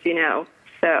connections, So,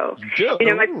 you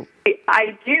do?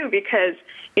 I do because,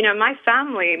 my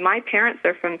family, my parents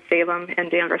are from Salem and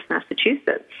Danvers,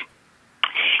 Massachusetts.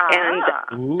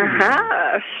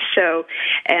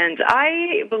 And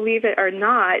I, believe it or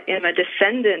not, am a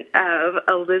descendant of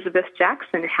Elizabeth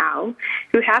Jackson Howe,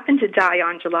 who happened to die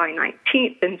on July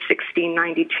 19th in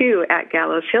 1692 at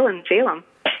Gallows Hill in Salem.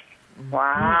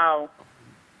 Wow.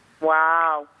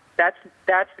 That's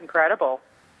incredible.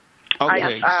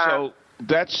 Okay, so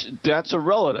that's a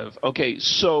relative. Okay,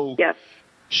 so yes.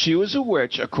 She was a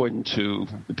witch, according to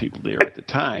the people there at the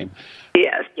time.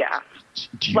 Yes, yeah.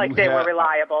 They were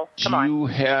reliable. Come on. Do you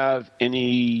have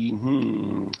any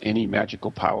magical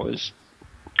powers?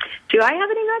 Do I have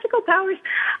any magical powers?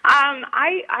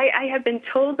 I have been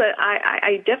told that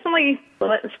I definitely,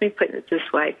 let me put it this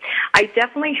way. I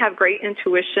definitely have great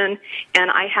intuition,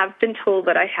 and I have been told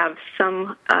that I have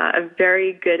some a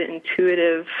very good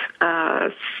intuitive,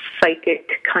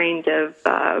 psychic kind of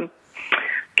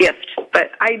gift,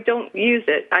 but I don't use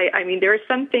it. I mean, there are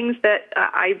some things that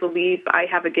I believe I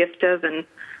have a gift of, and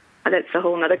that's a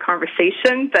whole other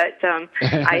conversation. But I've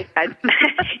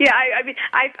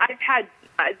had.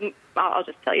 I'll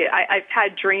just tell you, I've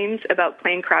had dreams about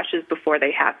plane crashes before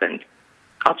they happened.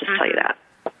 I'll just tell you that.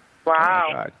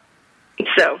 Wow.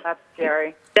 So that's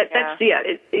scary.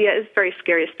 It's very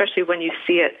scary, especially when you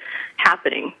see it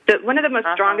happening. One of the most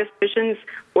strongest visions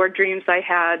or dreams I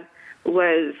had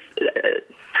was,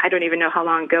 I don't even know how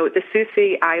long ago, the Sioux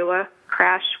City, Iowa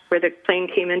crash where the plane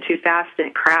came in too fast and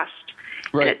it crashed.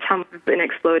 Right. And it tumbled and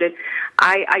exploded.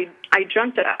 I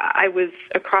dreamt that I was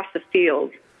across the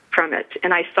field from it,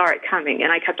 and I saw it coming,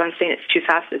 and I kept on saying, it's too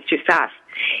fast.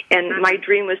 And my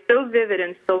dream was so vivid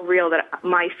and so real that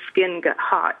my skin got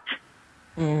hot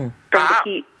from the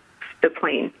heat of the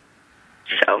plane.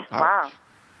 So,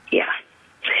 yeah.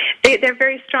 They're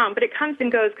very strong, but it comes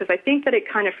and goes because I think that it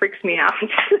kind of freaks me out.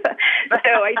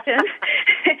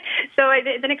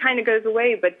 Then it kind of goes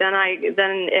away, but then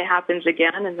it happens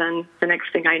again, and then the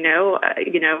next thing I know,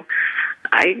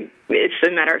 it's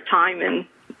a matter of time, and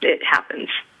it happens.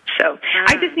 So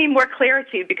I just need more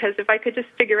clarity, because if I could just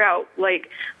figure out,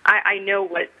 I know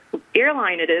what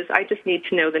airline it is, I just need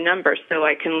to know the number so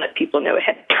I can let people know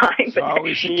ahead of time.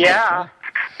 Yeah.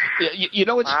 You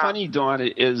know what's funny, Dawn,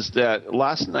 is that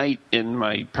last night in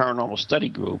my paranormal study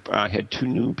group, I had two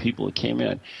new people that came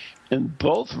in, and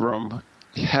both of them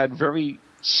had very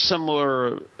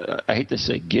similar, I hate to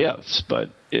say gifts, but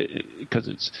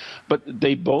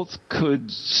they both could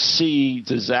see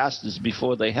disasters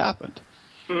before they happened.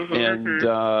 And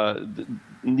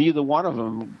neither one of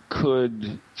them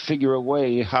could figure a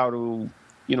way how to,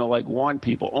 warn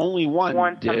people. Only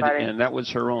one did, and that was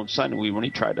her own son, when he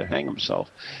tried to hang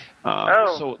himself.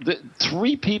 So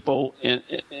three people in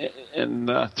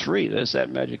three. There's that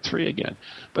magic three again.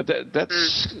 But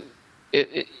that's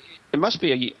it must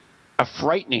be a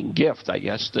frightening gift, I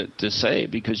guess, to say,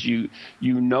 because you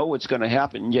know it's going to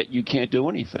happen, yet you can't do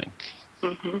anything.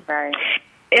 Mm-hmm. Right.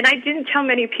 And I didn't tell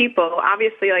many people.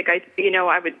 Obviously, like I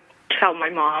would tell my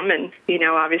mom, and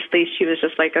obviously she was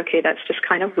just like, okay, that's just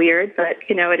kind of weird, but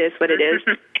it is what it is.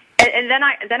 And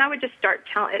then I would just start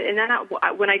telling, and then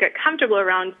when I got comfortable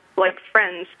around like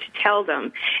friends to tell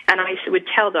them, and I would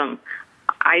tell them,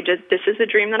 this is a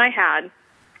dream that I had.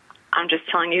 I'm just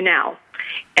telling you now.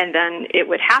 And then it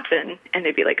would happen, and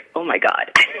they'd be like, oh my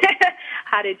God,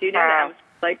 how did you know that? I was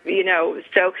like,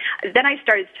 so then I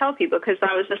started to tell people, because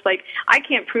I was just like, I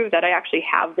can't prove that I actually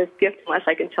have this gift unless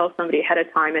I can tell somebody ahead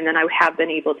of time. And then I have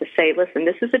been able to say, listen,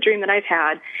 this is a dream that I've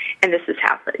had, and this has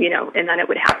happened, and then it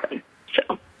would happen.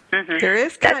 So. Mm-hmm. There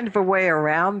is kind of a way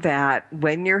around that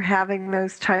when you're having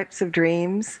those types of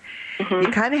dreams. Mm-hmm.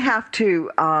 You kind of have to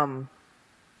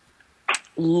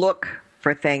look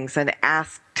for things and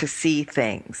ask to see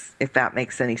things, if that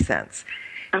makes any sense.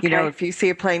 Okay. If you see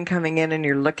a plane coming in and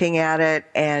you're looking at it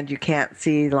and you can't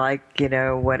see, like,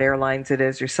 what airlines it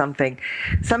is or something,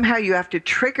 somehow you have to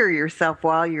trigger yourself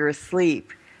while you're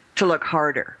asleep to look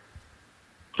harder.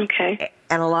 Okay.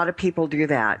 And a lot of people do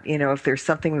that. If there's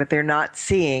something that they're not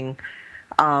seeing,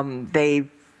 they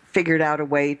figured out a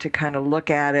way to kind of look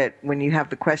at it. When you have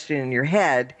the question in your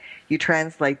head, you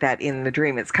translate that in the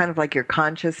dream. It's kind of like your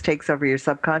conscious takes over your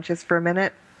subconscious for a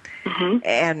minute. Mm-hmm.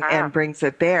 and brings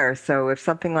it there. So if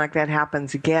something like that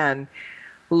happens again,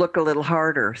 look a little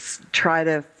harder. Try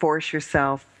to force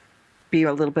yourself, be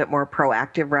a little bit more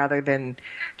proactive rather than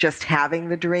just having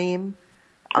the dream.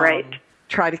 Right.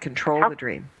 Try to control the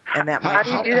dream. And that how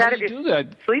do you do that if you're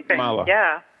sleeping? Mala?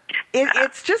 Yeah.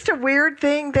 It's just a weird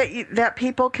thing that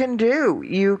people can do.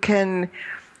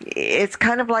 It's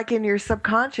kind of like in your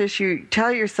subconscious, you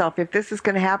tell yourself, if this is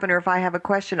going to happen or if I have a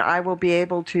question, I will be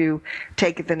able to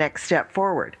take it the next step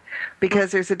forward.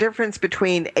 Because there's a difference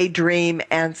between a dream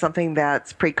and something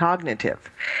that's precognitive.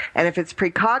 And if it's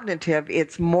precognitive,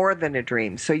 it's more than a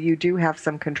dream. So you do have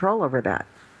some control over that,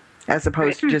 as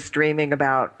opposed to just dreaming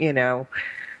about,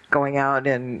 going out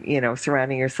and,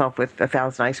 surrounding yourself with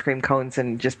 1,000 ice cream cones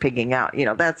and just pigging out.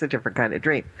 That's a different kind of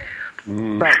dream.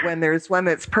 Mm. But when there's one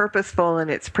that's purposeful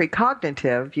and it's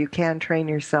precognitive, you can train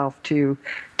yourself to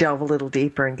delve a little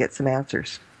deeper and get some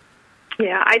answers.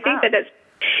 Yeah, I think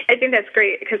that's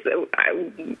great, because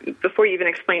before you even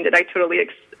explained it, I totally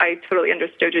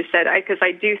understood what you said, because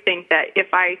I do think that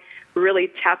if I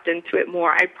really tapped into it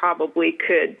more, I probably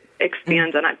could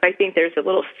expand on it. But I think there's a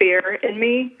little fear in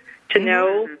me to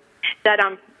know that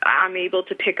I'm able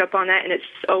to pick up on that, and it's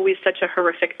always such a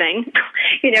horrific thing.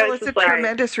 Well, it's a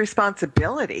tremendous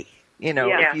responsibility,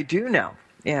 if you do know.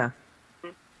 Yeah.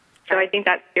 So I think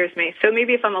that scares me. So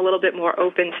maybe if I'm a little bit more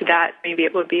open to that, maybe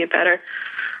it would be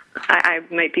I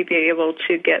might be able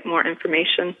to get more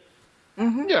information.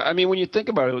 Mm-hmm. Yeah, I mean, when you think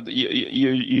about it,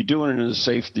 you're doing it in the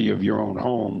safety of your own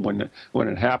home when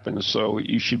it happens, so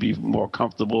you should be more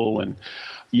comfortable, and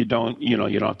you don't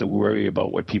have to worry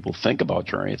about what people think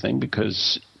about you or anything,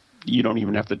 because you don't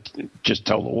even have to just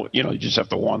tell you just have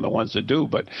to warn the ones that do.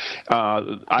 But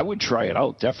I would try it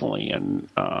out, definitely, and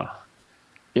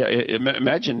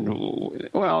imagine.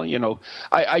 Well,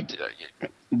 I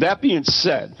that being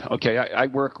said, okay, I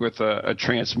work with a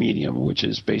trance medium, which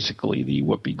is basically the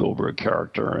Whoopi Goldberg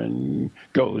character, and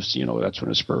goes, that's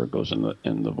when a spirit goes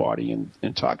in the body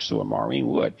and talks to a Maureen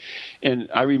Wood. And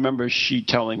I remember she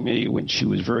telling me when she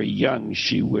was very young,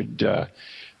 she would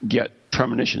get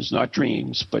premonitions, not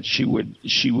dreams, but she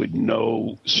would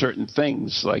know certain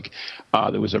things, like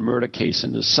there was a murder case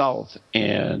in the South,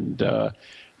 and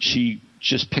she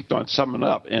just picked on something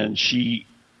up, and she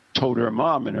told her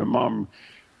mom, and her mom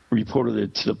reported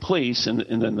it to the police, and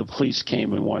then the police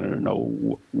came and wanted to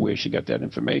know where she got that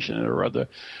information. And there are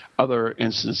other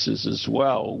instances as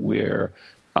well where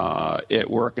at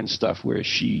work and stuff where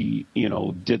she,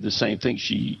 did the same thing.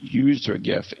 She used her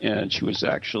gift, and she was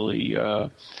actually,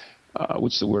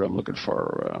 what's the word I'm looking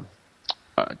for?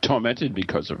 Tormented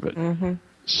because of it. Mm-hmm.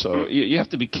 So you have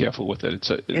to be careful with it.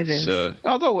 It is.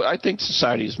 Although I think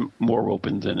society is more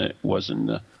open than it was in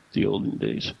the olden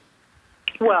days.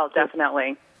 Well,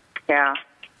 definitely. Yeah,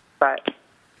 but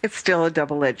it's still a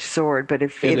double-edged sword. But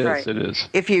it is.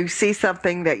 If you see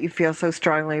something that you feel so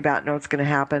strongly about, know it's going to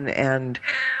happen and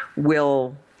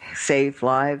will save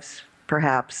lives,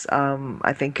 perhaps,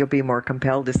 I think you'll be more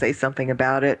compelled to say something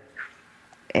about it,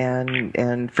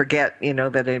 and forget,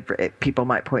 that people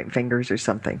might point fingers or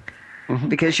something, mm-hmm.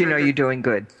 because you're doing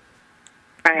good.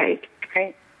 Right.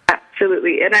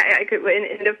 Absolutely. And I could.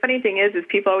 And the funny thing is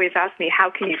people always ask me, how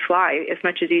can you fly as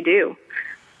much as you do?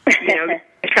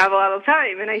 I travel all the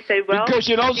time, and I say, well, because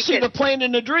you don't see the plane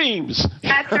in the dreams.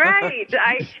 That's right.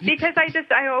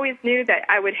 I always knew that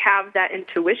I would have that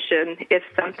intuition if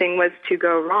something was to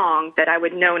go wrong, that I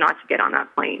would know not to get on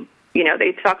that plane. You know,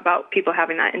 they talk about people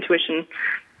having that intuition,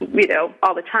 you know,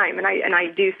 all the time, and I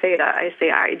do say that. I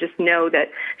say I just know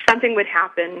that something would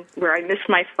happen where I miss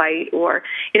my flight, or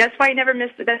that's why I never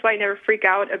miss. That's why I never freak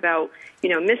out about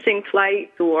missing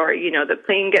flights, or the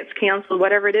plane gets canceled,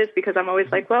 whatever it is, because I'm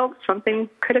always like, well, something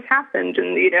could have happened,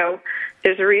 and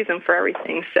there's a reason for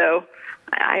everything. So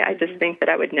I just think that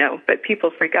I would know, but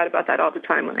people freak out about that all the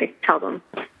time when I tell them.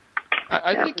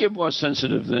 I think you're more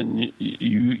sensitive than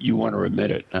you want to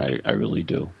admit it. I really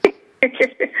do.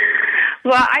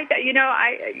 Well, I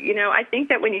think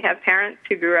that when you have parents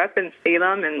who grew up in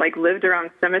Salem and lived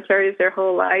around cemeteries their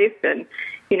whole life, and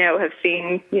have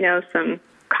seen some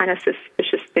kind of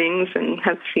suspicious things, and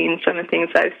have seen some of the things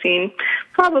I've seen,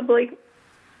 probably.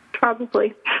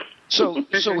 So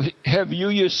have you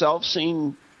yourself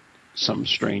seen some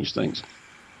strange things?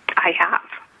 I have,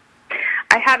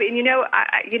 and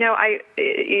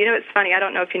it's funny. I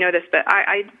don't know if you know this, but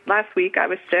I last week I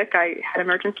was sick. I had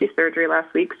emergency surgery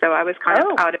last week, so I was kind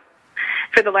of out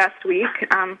for the last week.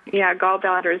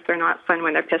 Gallbladders, they're not fun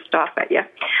when they're pissed off at you.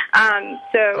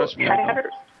 So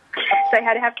I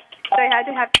had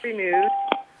to have it removed,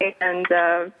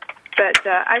 and but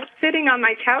I was sitting on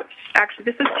my couch. Actually,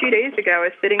 this was 2 days ago. I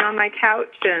was sitting on my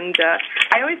couch, and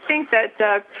I always think that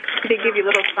they give you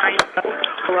little signs that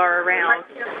people are around.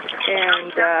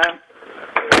 And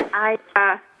I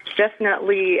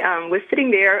definitely was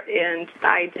sitting there, and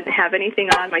I didn't have anything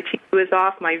on. My TV was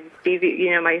off. My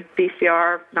my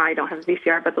VCR. No, I don't have a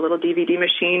VCR, but the little DVD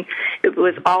machine. It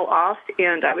was all off,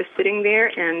 and I was sitting there,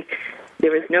 and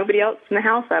there was nobody else in the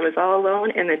house. I was all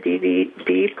alone, and the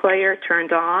DVD player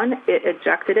turned on. It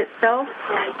ejected itself.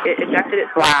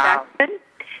 Back in,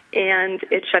 and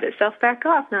it shut itself back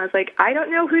off. And I was like, I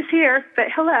don't know who's here, but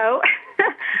hello,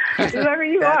 whoever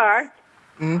you are.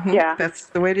 Mm-hmm. Yeah, that's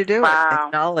the way to do it.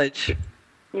 Acknowledge.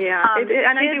 Yeah,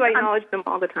 and I do. I acknowledge them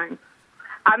all the time.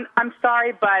 I'm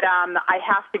sorry, but I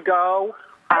have to go.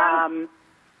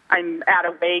 I'm at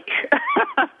a wake,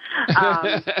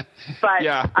 but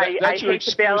yeah, I hate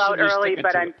to bail out early,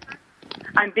 but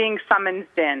I'm being summoned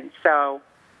in, so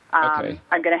I'm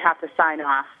going to have to sign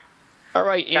off. All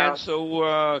right, Ann, so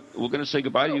we're going to say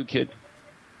goodbye to you, kid.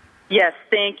 Yes,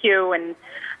 thank you, and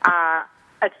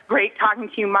it's great talking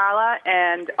to you, Marla,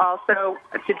 and also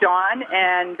to Dawn,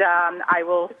 and I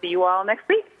will see you all next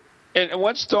week. And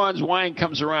once Dawn's wine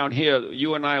comes around here,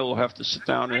 you and I will have to sit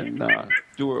down and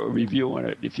do a review on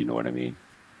it, if you know what I mean.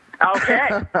 Okay.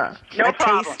 No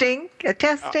problem. A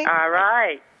testing. All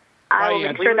right. I will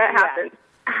make sure that happens.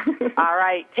 All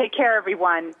right. Take care,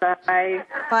 everyone. Bye.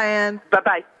 Bye, Ann.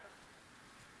 Bye-bye.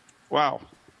 Wow.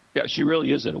 Yeah, she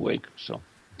really is at a wake, so.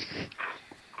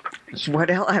 What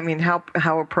else? I mean, how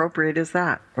appropriate is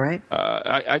that, right?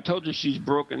 I told you she's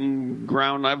broken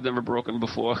ground I've never broken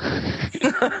before.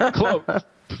 Close.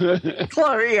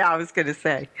 Close. Yeah, I was going to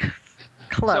say.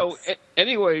 Close. So,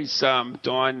 anyways,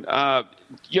 Dawn,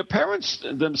 your parents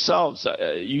themselves,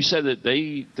 you said that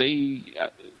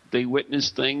they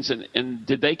witnessed things, and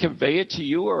did they convey it to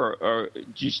you, or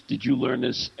did you learn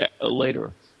this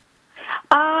later?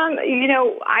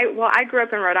 I grew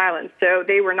up in Rhode Island, so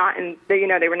they were not in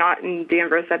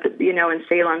Danvers, in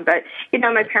Salem. But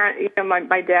my parent,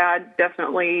 my dad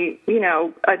definitely,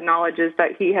 acknowledges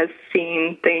that he has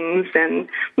seen things, and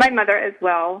my mother as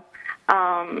well.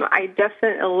 I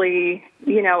definitely,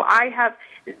 I have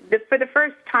for the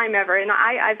first time ever, and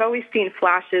I've always seen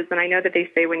flashes, and I know that they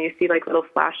say when you see little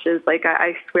flashes,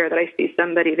 I swear that I see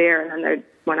somebody there, and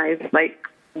when I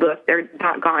look, they're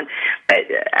not gone. But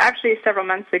actually, several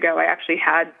months ago, I actually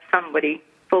had somebody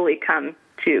fully come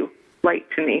to light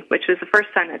to me, which was the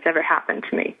first time that's ever happened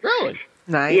to me. Really?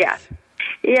 Nice.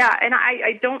 Yeah, and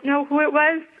I don't know who it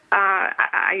was.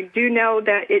 I do know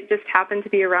that it just happened to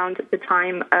be around the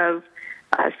time of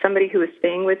somebody who was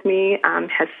staying with me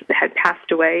had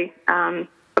passed away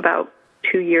about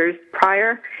 2 years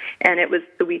prior, and it was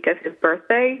the week of his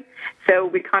birthday.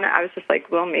 So I was just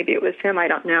like, well, maybe it was him. I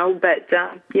don't know. But,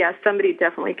 somebody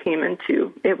definitely came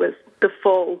into, it was the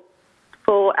full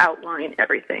outline,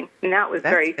 everything. And that was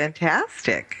That's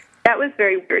fantastic. That was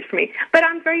very weird for me. But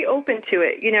I'm very open to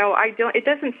it. It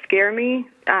doesn't scare me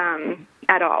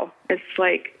at all. It's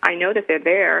like, I know that they're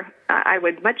there. I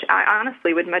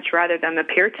honestly would much rather them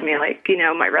appear to me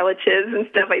my relatives and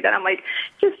stuff like that. I'm like,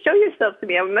 just show yourself to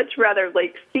me. I would much rather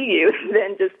see you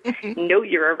than just know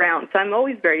you're around. So I'm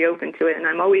always very open to it, and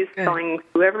I'm always telling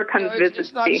whoever comes visit me.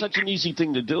 It's not such an easy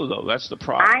thing to do, though. That's the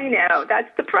problem. I know.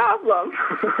 That's the problem.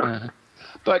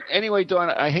 But anyway, Dawn,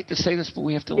 I hate to say this, but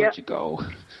we have to let you go.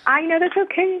 I know, that's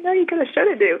okay. No, you got a show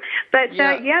to do. But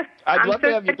yes, I'd love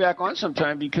to have you back on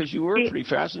sometime because you were pretty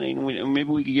fascinating. Maybe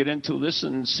we could get into this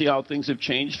and see how things have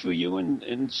changed for you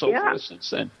and so forth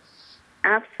since then.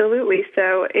 Absolutely.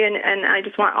 So, and I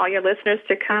just want all your listeners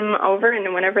to come over,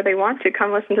 and whenever they want to,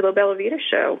 come listen to the Bella Vita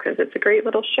show, because it's a great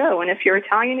little show. And if you're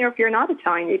Italian or if you're not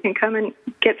Italian, you can come and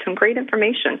get some great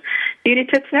information, beauty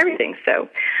tips and everything. So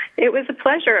it was a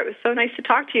pleasure. It was so nice to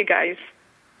talk to you guys.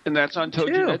 And that's on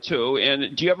TogiNet, too.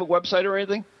 And do you have a website or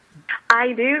anything?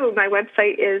 I do. My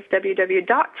website is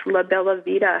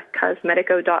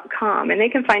www.labellavitacosmetico.com, and they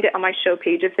can find it on my show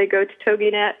page. If they go to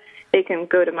TogiNet, they can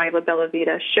go to my La Bella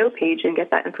Vita show page and get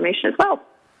that information as well.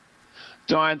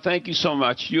 Dawn, thank you so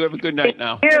much. You have a good night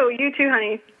now. You. You too,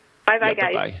 honey. Bye-bye,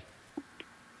 guys. Bye-bye.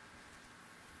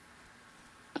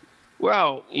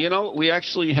 Well, we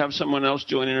actually have someone else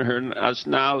joining us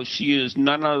now. She is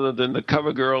none other than the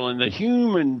cover girl and the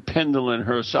human pendulum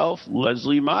herself,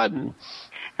 Leslie Marden.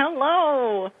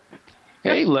 Hello.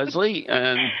 Hey, Leslie.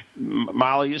 And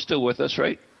Marla, you're still with us,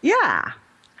 right? Yeah.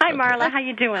 Hi, Marla. How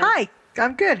you doing? Hi.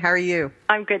 I'm good. How are you?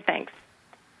 I'm good, thanks.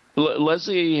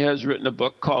 Leslie has written a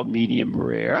book called Medium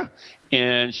Rare,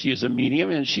 and she is a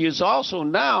medium, and she is also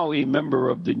now a member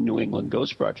of the New England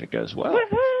Ghost Project as well.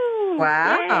 Woohoo!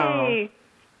 Wow. Yay.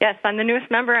 Yes, I'm the newest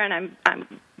member, and I'm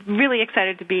really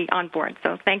excited to be on board.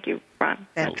 So thank you, Ron.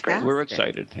 Fantastic. We're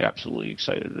excited, absolutely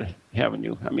excited to having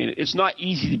you. I mean, it's not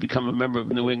easy to become a member of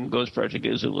the New England Ghost Project,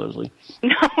 is it, Leslie?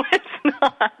 No, it's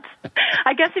not.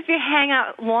 I guess if you hang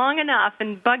out long enough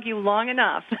and bug you long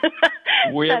enough.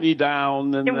 Wear me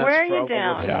down, then that's probably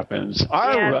what happens.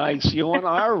 All right, Sion,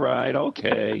 all right,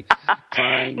 okay.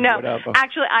 Fine, no, whatever.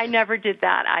 Actually, I never did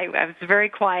that. I was very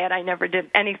quiet. I never did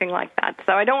anything like that.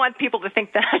 So I don't want people to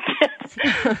think that I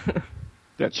did.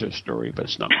 That's her story, but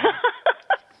it's not mine.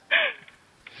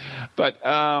 But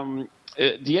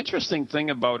the interesting thing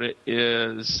about it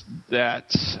is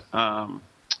that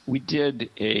we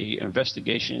did a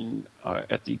investigation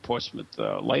at the Portsmouth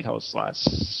Lighthouse last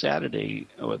Saturday,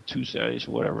 or 2 Saturdays,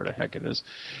 or whatever the heck it is.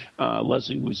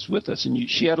 Leslie was with us, and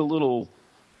she had a little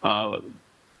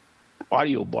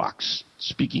audio box,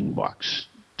 speaking box,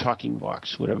 talking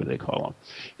box, whatever they call them.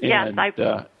 And, yes,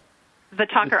 the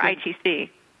Talker ITC.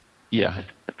 Yeah,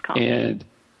 and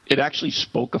it actually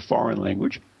spoke a foreign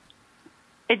language.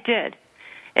 It did.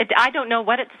 I don't know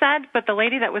what it said, but the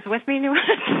lady that was with me knew what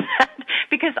it said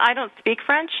because I don't speak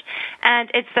French, and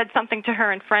it said something to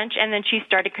her in French, and then she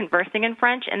started conversing in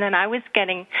French, and then I was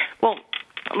getting, well,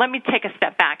 let me take a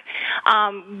step back.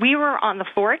 We were on the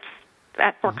forts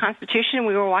at Fort Constitution.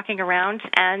 We were walking around,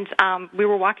 and we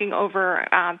were walking over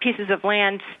pieces of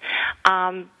land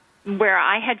where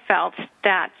I had felt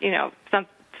that,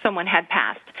 someone had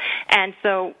passed. And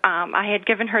so I had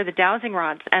given her the dowsing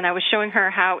rods, and I was showing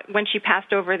her how when she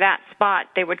passed over that spot,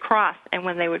 they would cross, and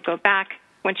when they would go back,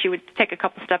 when she would take a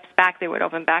couple steps back, they would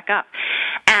open back up.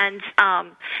 And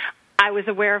I was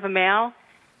aware of a male,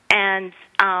 and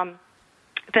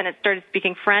then it started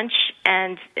speaking French,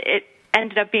 and it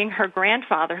ended up being her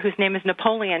grandfather, whose name is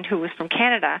Napoleon, who was from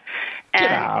Canada. And,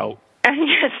 get out.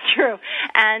 Yes, true.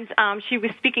 And she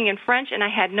was speaking in French, and I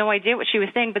had no idea what she was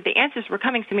saying, but the answers were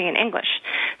coming to me in English.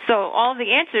 So all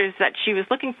the answers that she was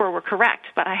looking for were correct,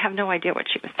 but I have no idea what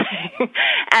she was saying.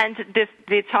 And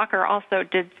the talker also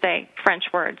did say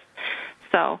French words.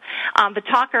 So the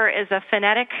talker is a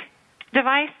phonetic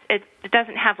device. It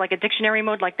doesn't have like a dictionary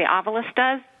mode like the Ovilus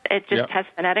does. It just has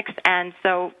phonetics, and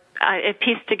so it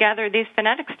pieced together these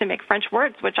phonetics to make French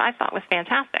words, which I thought was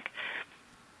fantastic.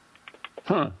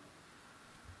 Huh.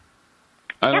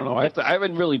 I don't know. I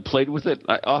haven't really played with it.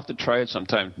 I'll have to try it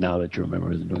sometime now that you're a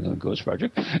member of the New England Ghost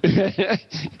Project.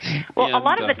 Well, a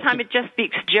lot of the time it just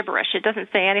speaks gibberish. It doesn't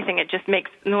say anything. It just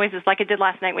makes noises like it did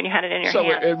last night when you had it in your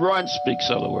hand. So Ron speaks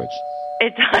other words.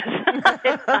 It does.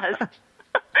 It does.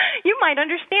 You might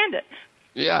understand it.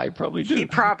 Yeah, I probably do. He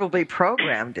probably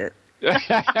programmed it.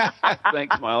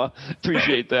 Thanks, Marla.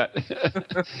 Appreciate that.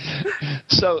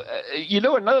 So,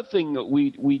 another thing that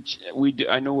we do,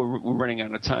 I know we're running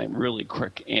out of time really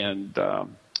quick, and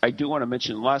I do want to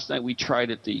mention last night we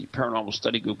tried at the Paranormal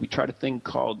Study Group, we tried a thing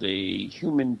called a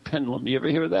human pendulum. You ever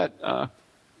hear of that?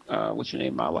 What's your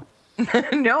name, Marla?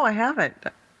 No, I haven't.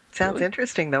 Sounds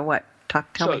interesting, though. What? Tell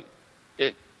me.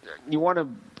 You want to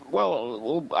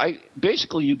Well,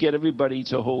 basically you get everybody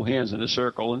to hold hands in a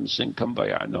circle and sing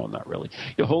Kumbaya. No, not really.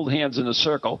 You hold hands in a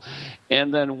circle,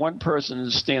 and then one person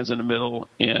stands in the middle,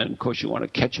 and of course you want to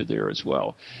catch it there as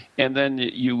well. And then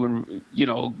you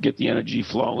get the energy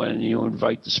flowing, and you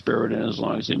invite the spirit in as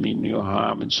long as they mean no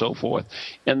harm and so forth.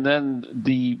 And then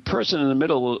the person in the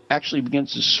middle actually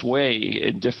begins to sway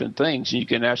in different things, and you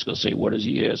can actually say, what does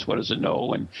he yes, what does it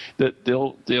no? And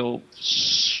they'll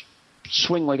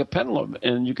swing like a pendulum,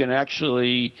 and you can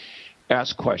actually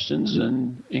ask questions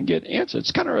and get answers.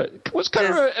 It's kind of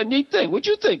a neat thing. What'd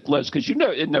you think, Les? Because you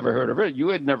had never heard of it. You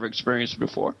had never experienced it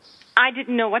before. I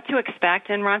didn't know what to expect,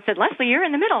 and Ron said, Leslie, you're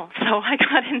in the middle. So I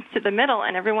got into the middle,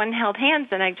 and everyone held hands,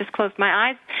 and I just closed my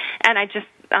eyes, and I just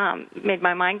made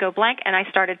my mind go blank, and I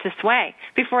started to sway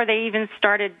before they even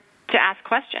started to ask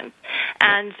questions.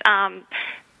 And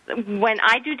when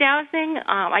I do dowsing,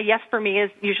 a yes for me is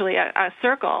usually a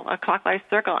circle, a clockwise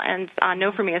circle, and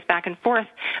no for me is back and forth.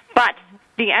 But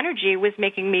the energy was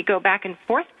making me go back and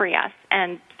forth for yes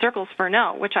and circles for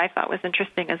no, which I thought was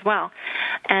interesting as well.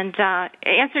 And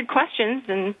answered questions,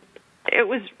 and it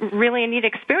was really a neat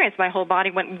experience. My whole body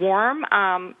went warm.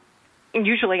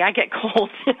 Usually I get cold,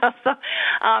 so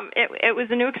it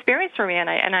was a new experience for me, and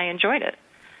I enjoyed it.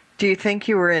 Do you think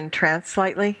you were in trance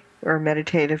slightly or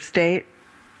meditative state?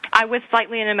 I was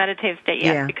slightly in a meditative state,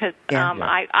 yes, because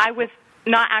I was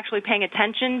not actually paying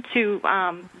attention to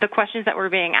the questions that were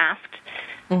being asked,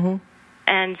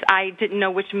 and I didn't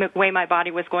know which way my body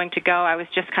was going to go. I was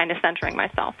just kind of centering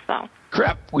myself. So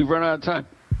crap, we've run out of time.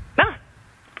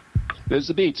 There's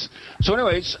the beats. So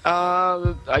anyways,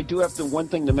 I do have one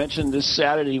thing to mention. This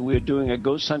Saturday we're doing a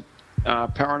ghost hunt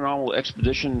paranormal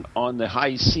expedition on the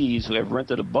high seas. We have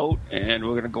rented a boat, and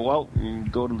we're going to go out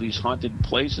and go to these haunted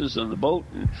places on the boat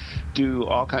and do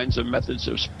all kinds of methods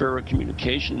of spirit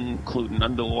communication, including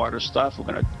underwater stuff. We're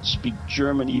going to speak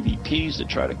German EVPs to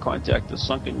try to contact the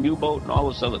sunken U-boat and all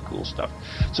this other cool stuff.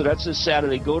 So that's this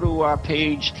Saturday. Go to our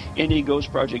page,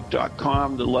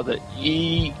 neghostproject.com, the letter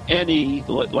E-N-E,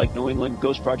 like New England,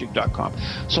 ghostproject.com.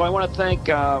 So I want to thank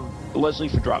Leslie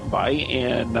for dropping by,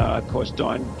 and of course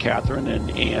Dawn, Catherine, and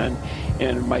Ann,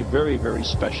 and my very, very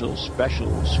special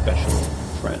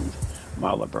friend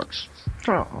Marla Brooks.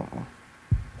 Oh.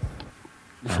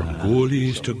 From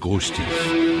ghoulies to ghosties,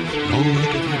 long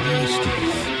like the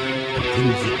beasties, the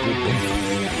things that go bump.